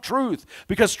 I want truth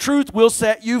because truth will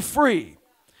set you free.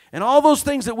 And all those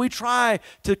things that we try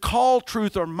to call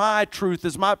truth or my truth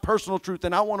is my personal truth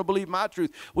and I want to believe my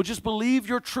truth. Well, just believe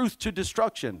your truth to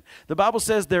destruction. The Bible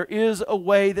says there is a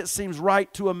way that seems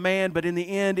right to a man, but in the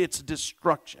end it's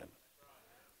destruction.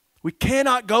 We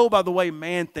cannot go by the way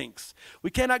man thinks. We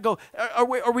cannot go.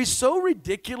 Are we so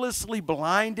ridiculously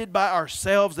blinded by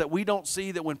ourselves that we don't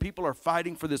see that when people are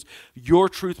fighting for this your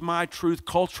truth, my truth,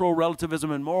 cultural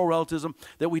relativism and moral relativism,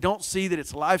 that we don't see that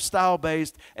it's lifestyle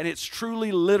based and it's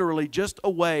truly literally just a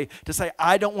way to say,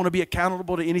 I don't want to be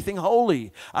accountable to anything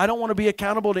holy. I don't want to be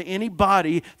accountable to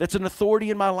anybody that's an authority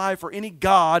in my life or any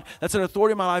God that's an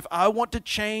authority in my life. I want to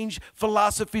change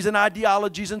philosophies and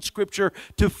ideologies in Scripture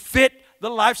to fit the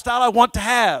lifestyle I want to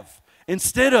have,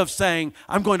 instead of saying,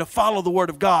 I'm going to follow the Word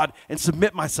of God and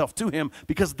submit myself to Him,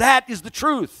 because that is the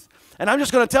truth. And I'm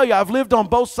just going to tell you, I've lived on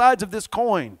both sides of this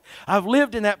coin. I've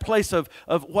lived in that place of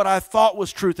what I thought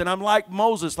was truth, and I'm like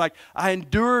Moses, like I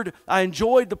enjoyed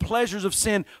the pleasures of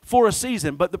sin for a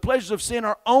season, but the pleasures of sin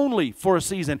are only for a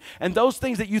season. And those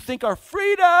things that you think are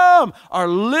freedom are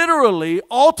literally,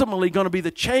 ultimately going to be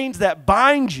the chains that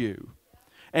bind you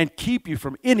and keep you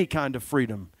from any kind of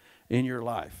freedom in your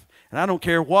life. And I don't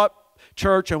care what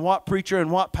church and what preacher and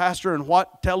what pastor and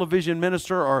what television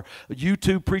minister or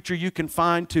YouTube preacher you can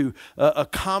find to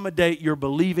accommodate your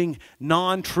believing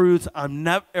non-truths. I'm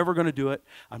never ever going to do it.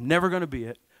 I'm never going to be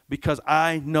it, because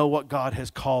I know what God has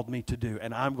called me to do,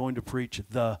 and I'm going to preach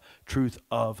the truth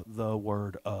of the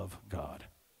Word of God.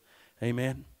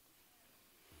 Amen.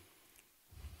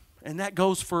 And that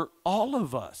goes for all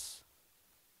of us.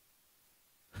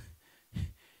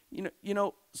 You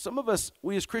know, some of us,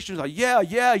 we as Christians are like, yeah.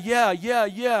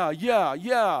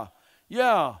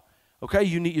 Okay,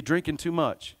 you're drinking too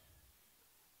much.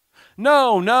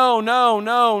 No.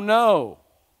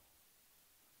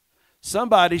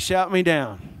 Somebody shout me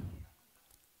down.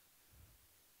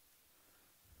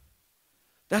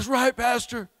 That's right,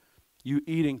 Pastor. You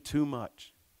eating too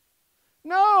much.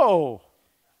 No.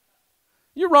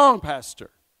 You're wrong,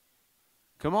 Pastor.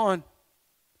 Come on.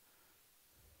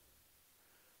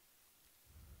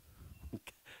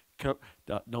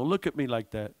 Don't look at me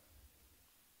like that.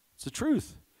 It's the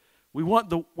truth. We want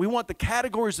the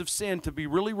categories of sin to be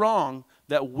really wrong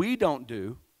that we don't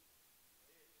do.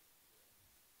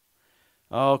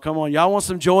 Oh, come on. Y'all want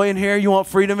some joy in here? You want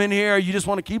freedom in here? Or you just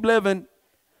want to keep living?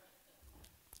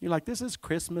 You're like, this is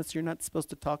Christmas. You're not supposed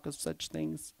to talk of such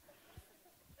things.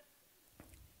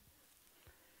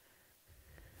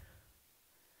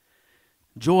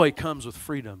 Joy comes with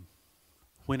freedom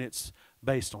when it's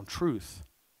based on truth.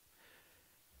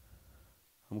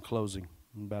 I'm closing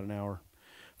in about an hour.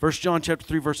 1 John chapter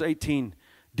 3, verse 18.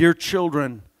 Dear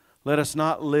children, let us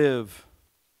not live.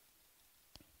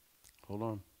 Hold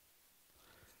on.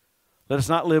 Let us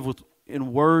not live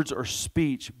in words or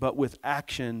speech, but with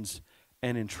actions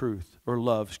and in truth. Or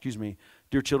love, excuse me.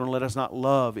 Dear children, let us not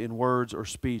love in words or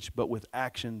speech, but with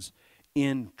actions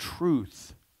in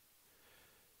truth.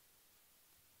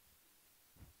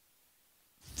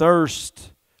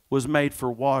 Thirst was made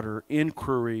for water.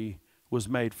 Inquiry was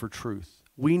made for truth.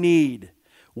 We need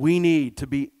to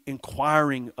be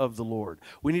inquiring of the Lord.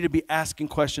 We need to be asking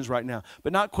questions right now.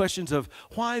 But not questions of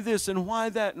why this and why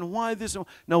that and why this.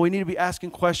 No, we need to be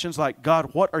asking questions like,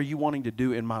 God, what are you wanting to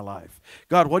do in my life?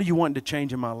 God, what are you wanting to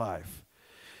change in my life?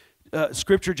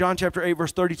 Scripture, John chapter 8,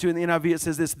 verse 32 in the NIV, it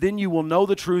says this, then you will know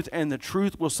the truth and the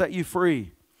truth will set you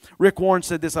free. Rick Warren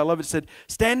said this, I love it, said,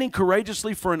 standing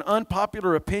courageously for an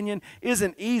unpopular opinion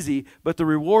isn't easy, but the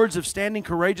rewards of standing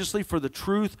courageously for the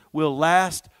truth will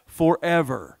last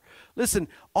forever. Listen,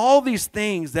 all these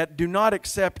things that do not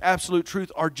accept absolute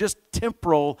truth are just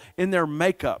temporal in their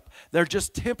makeup. They're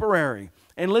just temporary.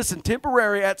 And listen,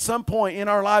 temporary at some point in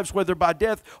our lives, whether by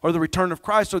death or the return of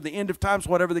Christ or the end of times,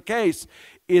 whatever the case,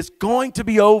 is going to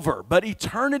be over. But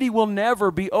eternity will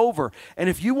never be over. And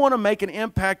if you want to make an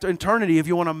impact on eternity, if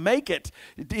you want to make it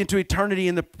into eternity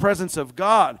in the presence of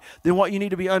God, then what you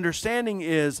need to be understanding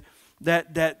is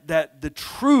that the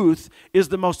truth is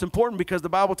the most important, because the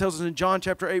Bible tells us in John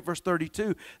chapter 8, verse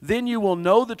 32, then you will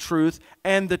know the truth,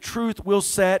 and the truth will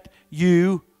set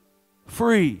you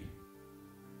free.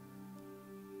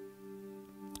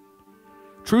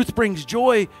 Truth brings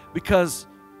joy because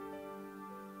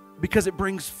it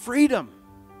brings freedom.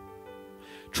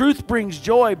 Truth brings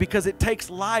joy because it takes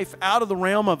life out of the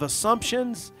realm of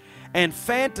assumptions and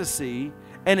fantasy,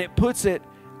 and it puts it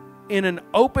in an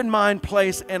open mind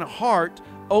place and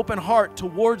open heart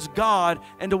towards God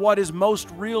and to what is most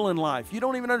real in life. You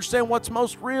don't even understand what's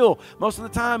most real. Most of the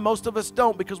time, most of us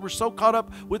don't, because we're so caught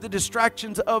up with the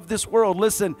distractions of this world.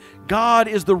 Listen, God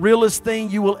is the realest thing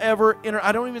you will ever enter.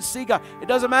 I don't even see God. It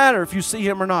doesn't matter if you see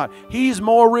Him or not. He's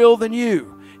more real than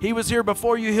you. He was here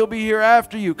before you. He'll be here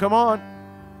after you. Come on.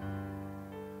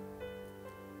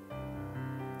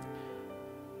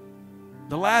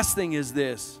 The last thing is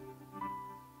this.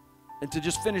 And to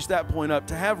just finish that point up,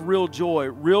 to have real joy,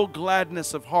 real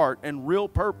gladness of heart, and real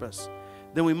purpose,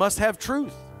 then we must have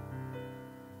truth.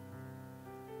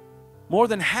 More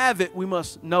than have it, we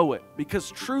must know it. Because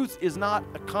truth is not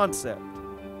a concept.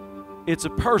 It's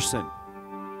a person.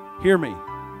 Hear me.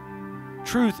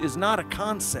 Truth is not a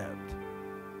concept.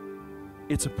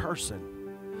 It's a person.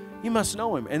 You must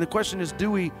know Him. And the question is, do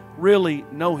we really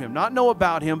know Him? Not know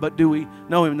about Him, but do we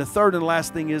know Him? And the third and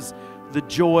last thing is the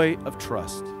joy of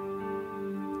trust.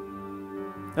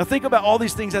 Now think about all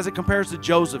these things as it compares to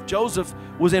Joseph. Joseph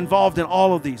was involved in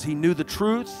all of these. He knew the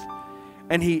truth,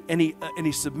 and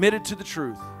he submitted to the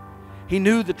truth. He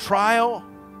knew the trial,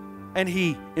 and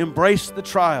he embraced the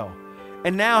trial.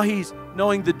 And now he's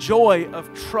knowing the joy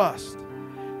of trust,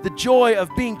 the joy of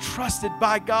being trusted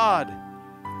by God.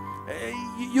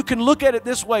 You can look at it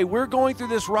this way. We're going through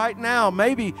this right now.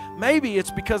 Maybe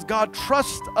it's because God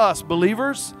trusts us,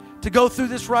 believers, to go through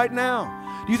this right now.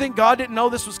 Do you think God didn't know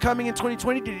this was coming in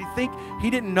 2020? Did He think He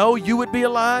didn't know you would be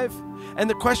alive? And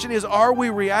the question is, are we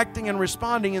reacting and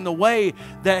responding in the way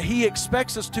that He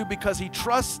expects us to, because He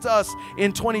trusts us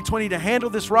in 2020 to handle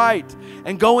this right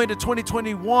and go into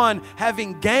 2021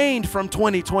 having gained from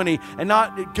 2020 and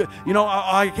not,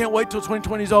 I can't wait till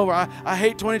 2020 is over. I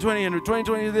hate 2020 and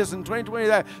 2020 this and 2020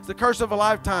 that. It's the curse of a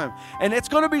lifetime. And it's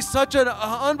going to be such an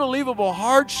unbelievable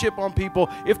hardship on people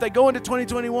if they go into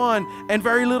 2021 and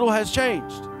very little has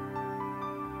changed.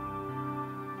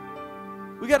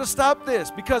 We got to stop this,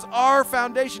 because our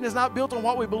foundation is not built on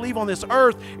what we believe on this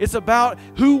earth. It's about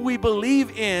who we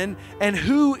believe in and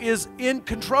who is in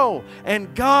control.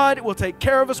 And God will take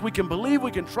care of us. We can believe, we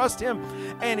can trust Him.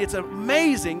 And it's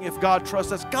amazing if God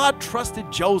trusts us. God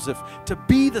trusted Joseph to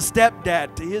be the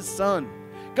stepdad to his son.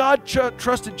 God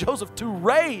trusted Joseph to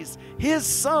raise his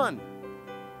son.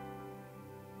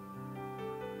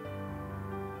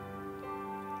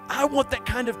 I want that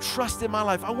kind of trust in my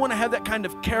life. I want to have that kind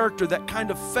of character, that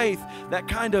kind of faith, that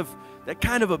kind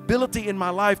of ability in my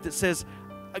life that says,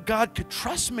 God could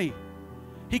trust me.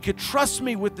 He could trust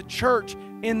me with the church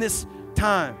in this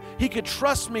time. He could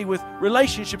trust me with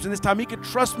relationships in this time. He could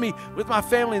trust me with my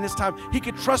family in this time. He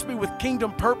could trust me with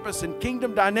kingdom purpose and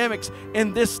kingdom dynamics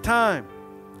in this time.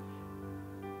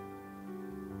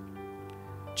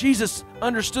 Jesus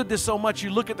understood this so much. You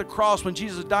look at the cross when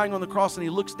Jesus is dying on the cross, and He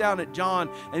looks down at John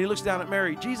and He looks down at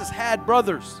Mary. Jesus had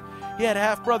brothers. He had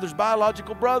half-brothers,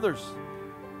 biological brothers.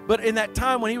 But in that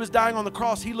time when He was dying on the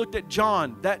cross, He looked at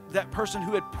John, that person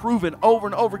who had proven over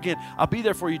and over again, I'll be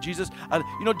there for you, Jesus.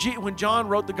 When John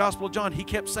wrote the Gospel of John, he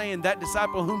kept saying, that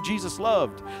disciple whom Jesus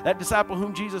loved. That disciple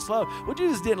whom Jesus loved. Well,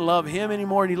 Jesus didn't love him any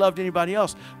more than He loved anybody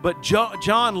else. But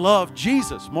John loved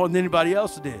Jesus more than anybody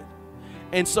else did.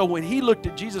 And so when he looked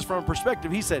at Jesus from a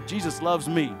perspective, he said, Jesus loves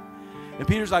me. And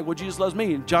Peter's like, well, Jesus loves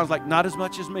me. And John's like, not as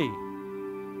much as me.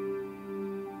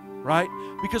 Right?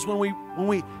 Because when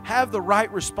we have the right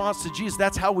response to Jesus,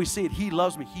 that's how we see it. He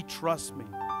loves me. He trusts me.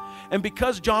 And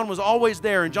because John was always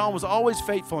there, and John was always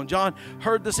faithful, and John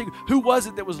heard the secret, who was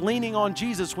it that was leaning on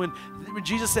Jesus when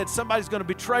Jesus said, somebody's going to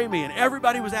betray me? And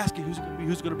everybody was asking,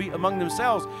 who's going to be among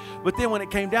themselves? But then when it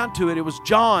came down to it, it was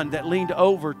John that leaned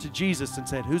over to Jesus and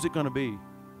said, who's it going to be?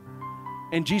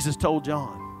 And Jesus told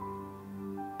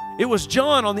John. It was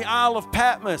John on the Isle of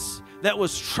Patmos that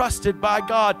was trusted by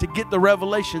God to get the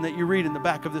revelation that you read in the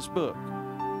back of this book.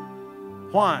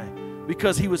 Why?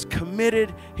 Because he was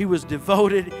committed, he was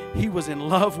devoted, he was in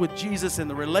love with Jesus, and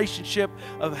the relationship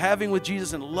of having with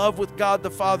Jesus, in love with God the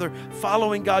Father,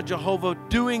 following God Jehovah,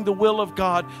 doing the will of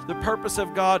God, the purpose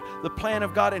of God, the plan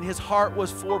of God, and his heart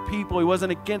was for people. He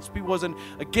wasn't against people, he wasn't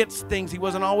against things, he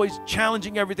wasn't always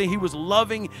challenging everything. He was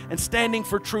loving and standing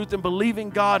for truth and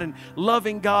believing God and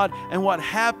loving God. And what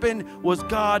happened was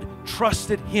God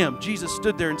trusted him. Jesus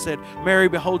stood there and said, Mary,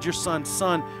 behold your son.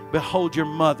 Son, behold your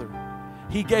mother.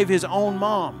 He gave his own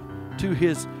mom to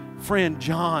his friend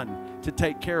John to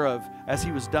take care of as he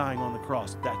was dying on the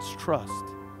cross. That's trust.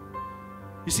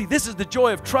 You see, this is the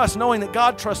joy of trust, knowing that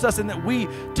God trusts us and that we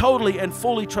totally and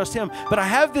fully trust Him. But I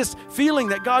have this feeling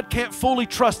that God can't fully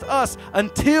trust us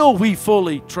until we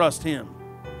fully trust Him.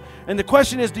 And the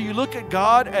question is, do you look at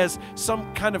God as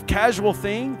some kind of casual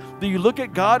thing? Do you look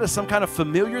at God as some kind of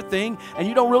familiar thing and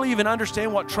you don't really even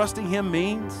understand what trusting Him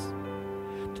means?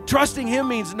 Trusting Him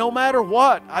means no matter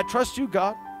what, I trust you,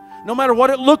 God. No matter what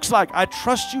it looks like, I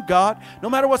trust you, God. No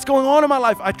matter what's going on in my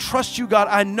life, I trust you, God.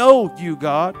 I know you,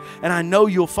 God, and I know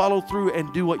you'll follow through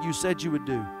and do what you said you would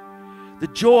do. The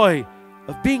joy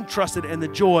of being trusted and the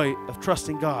joy of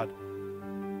trusting God.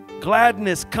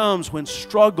 Gladness comes when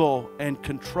struggle and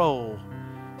control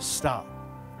stop.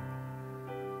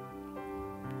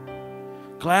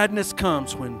 Gladness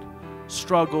comes when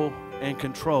struggle and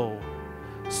control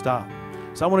stop.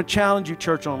 So I want to challenge you,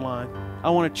 Church Online. I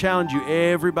want to challenge you,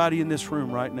 everybody in this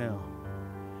room right now.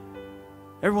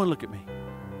 Everyone look at me.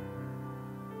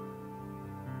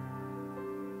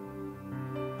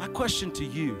 My question to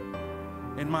you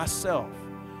and myself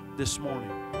this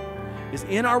morning is,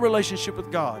 in our relationship with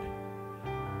God,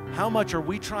 how much are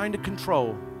we trying to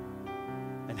control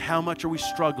and how much are we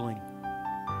struggling?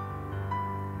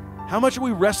 How much are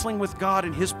we wrestling with God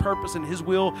and His purpose and His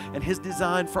will and His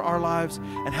design for our lives?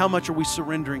 And how much are we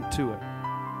surrendering to it?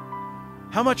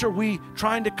 How much are we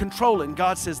trying to control it? And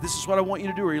God says, this is what I want you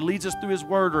to do. Or He leads us through His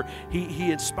Word. Or He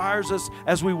inspires us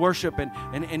as we worship.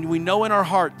 And we know in our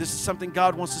heart, this is something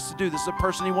God wants us to do. This is a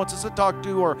person He wants us to talk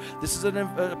to. Or this is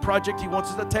a project He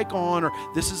wants us to take on. Or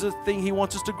this is a thing He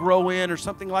wants us to grow in. Or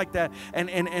something like that.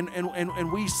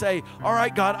 And we say, all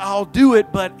right, God, I'll do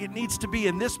it. But it needs to be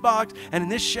in this box and in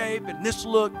this shape and this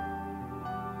look.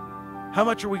 How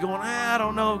much are we going, I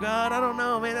don't know, God, I don't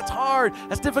know, man, that's hard,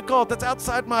 that's difficult, that's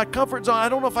outside my comfort zone, I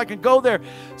don't know if I can go there.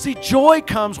 See, joy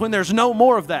comes when there's no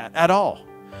more of that at all.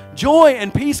 Joy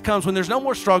and peace comes when there's no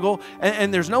more struggle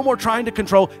and there's no more trying to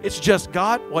control. It's just,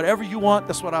 God, whatever you want,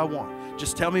 that's what I want.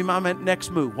 Just tell me my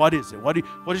next move. What is it? What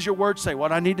does your word say?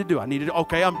 What I need to do?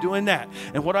 Okay, I'm doing that.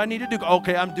 And what I need to do?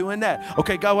 Okay, I'm doing that.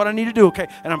 Okay, God, what I need to do? Okay,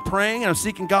 and I'm praying and I'm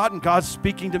seeking God and God's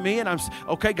speaking to me and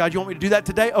okay, God, you want me to do that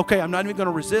today? Okay, I'm not even going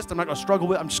to resist. I'm not going to struggle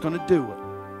with it. I'm just going to do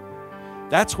it.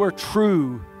 That's where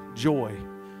true joy,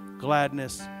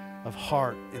 gladness of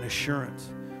heart, and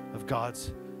assurance of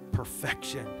God's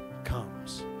perfection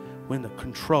comes when the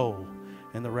control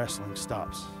and the wrestling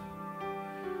stops.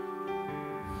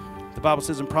 The Bible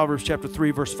says in Proverbs chapter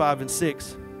 3, verse 5 and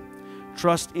 6,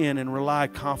 trust in and rely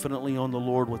confidently on the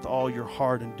Lord with all your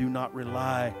heart, and do not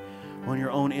rely on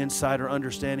your own insight or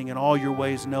understanding. In all your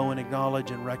ways know and acknowledge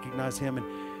and recognize Him,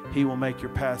 and He will make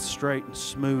your path straight and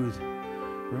smooth,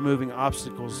 removing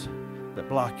obstacles that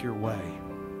block your way.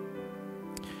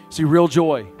 See, real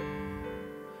joy,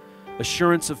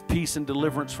 assurance of peace and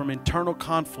deliverance from internal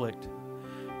conflict,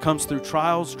 comes through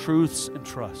trials, truths, and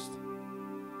trust.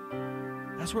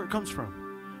 That's where it comes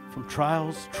from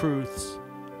trials, truths,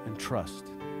 and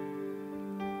trust.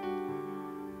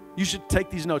 You should take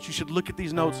these notes. You should look at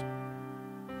these notes.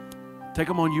 Take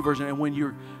them on YouVersion. And when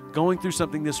you're going through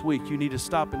something this week, you need to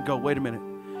stop and go, wait a minute.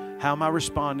 How am I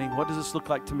responding? What does this look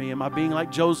like to me? Am I being like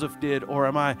Joseph did, or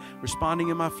am I responding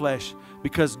in my flesh?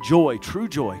 Because joy, true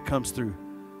joy, comes through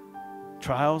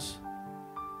trials,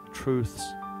 truths,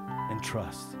 and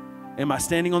trust. Am I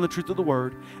standing on the truth of the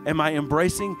Word? Am I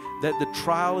embracing that the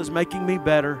trial is making me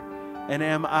better? And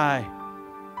am I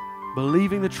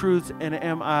believing the truth? And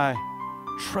am I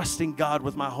trusting God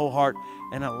with my whole heart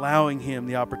and allowing Him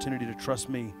the opportunity to trust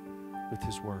me with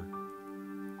His Word?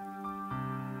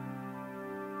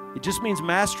 It just means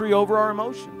mastery over our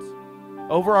emotions,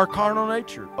 over our carnal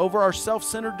nature, over our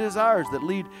self-centered desires that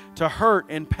lead to hurt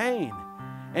and pain,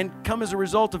 and come as a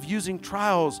result of using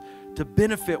trials to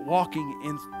benefit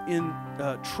walking in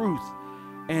truth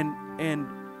and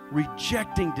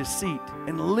rejecting deceit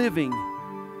and living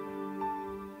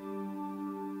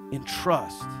in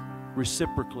trust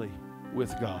reciprocally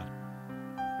with God.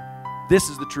 This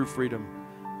is the true freedom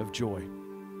of joy.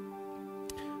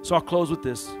 So I'll close with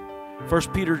this. 1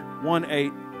 Peter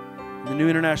 1:8, the New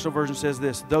International Version says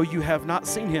this: though you have not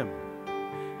seen Him,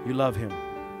 you love Him.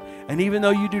 And even though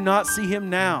you do not see Him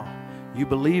now, you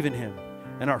believe in Him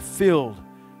and are filled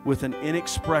with an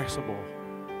inexpressible,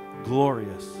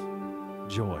 glorious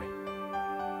joy.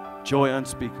 Joy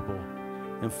unspeakable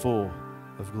and full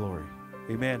of glory.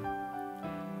 Amen.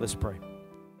 Let's pray.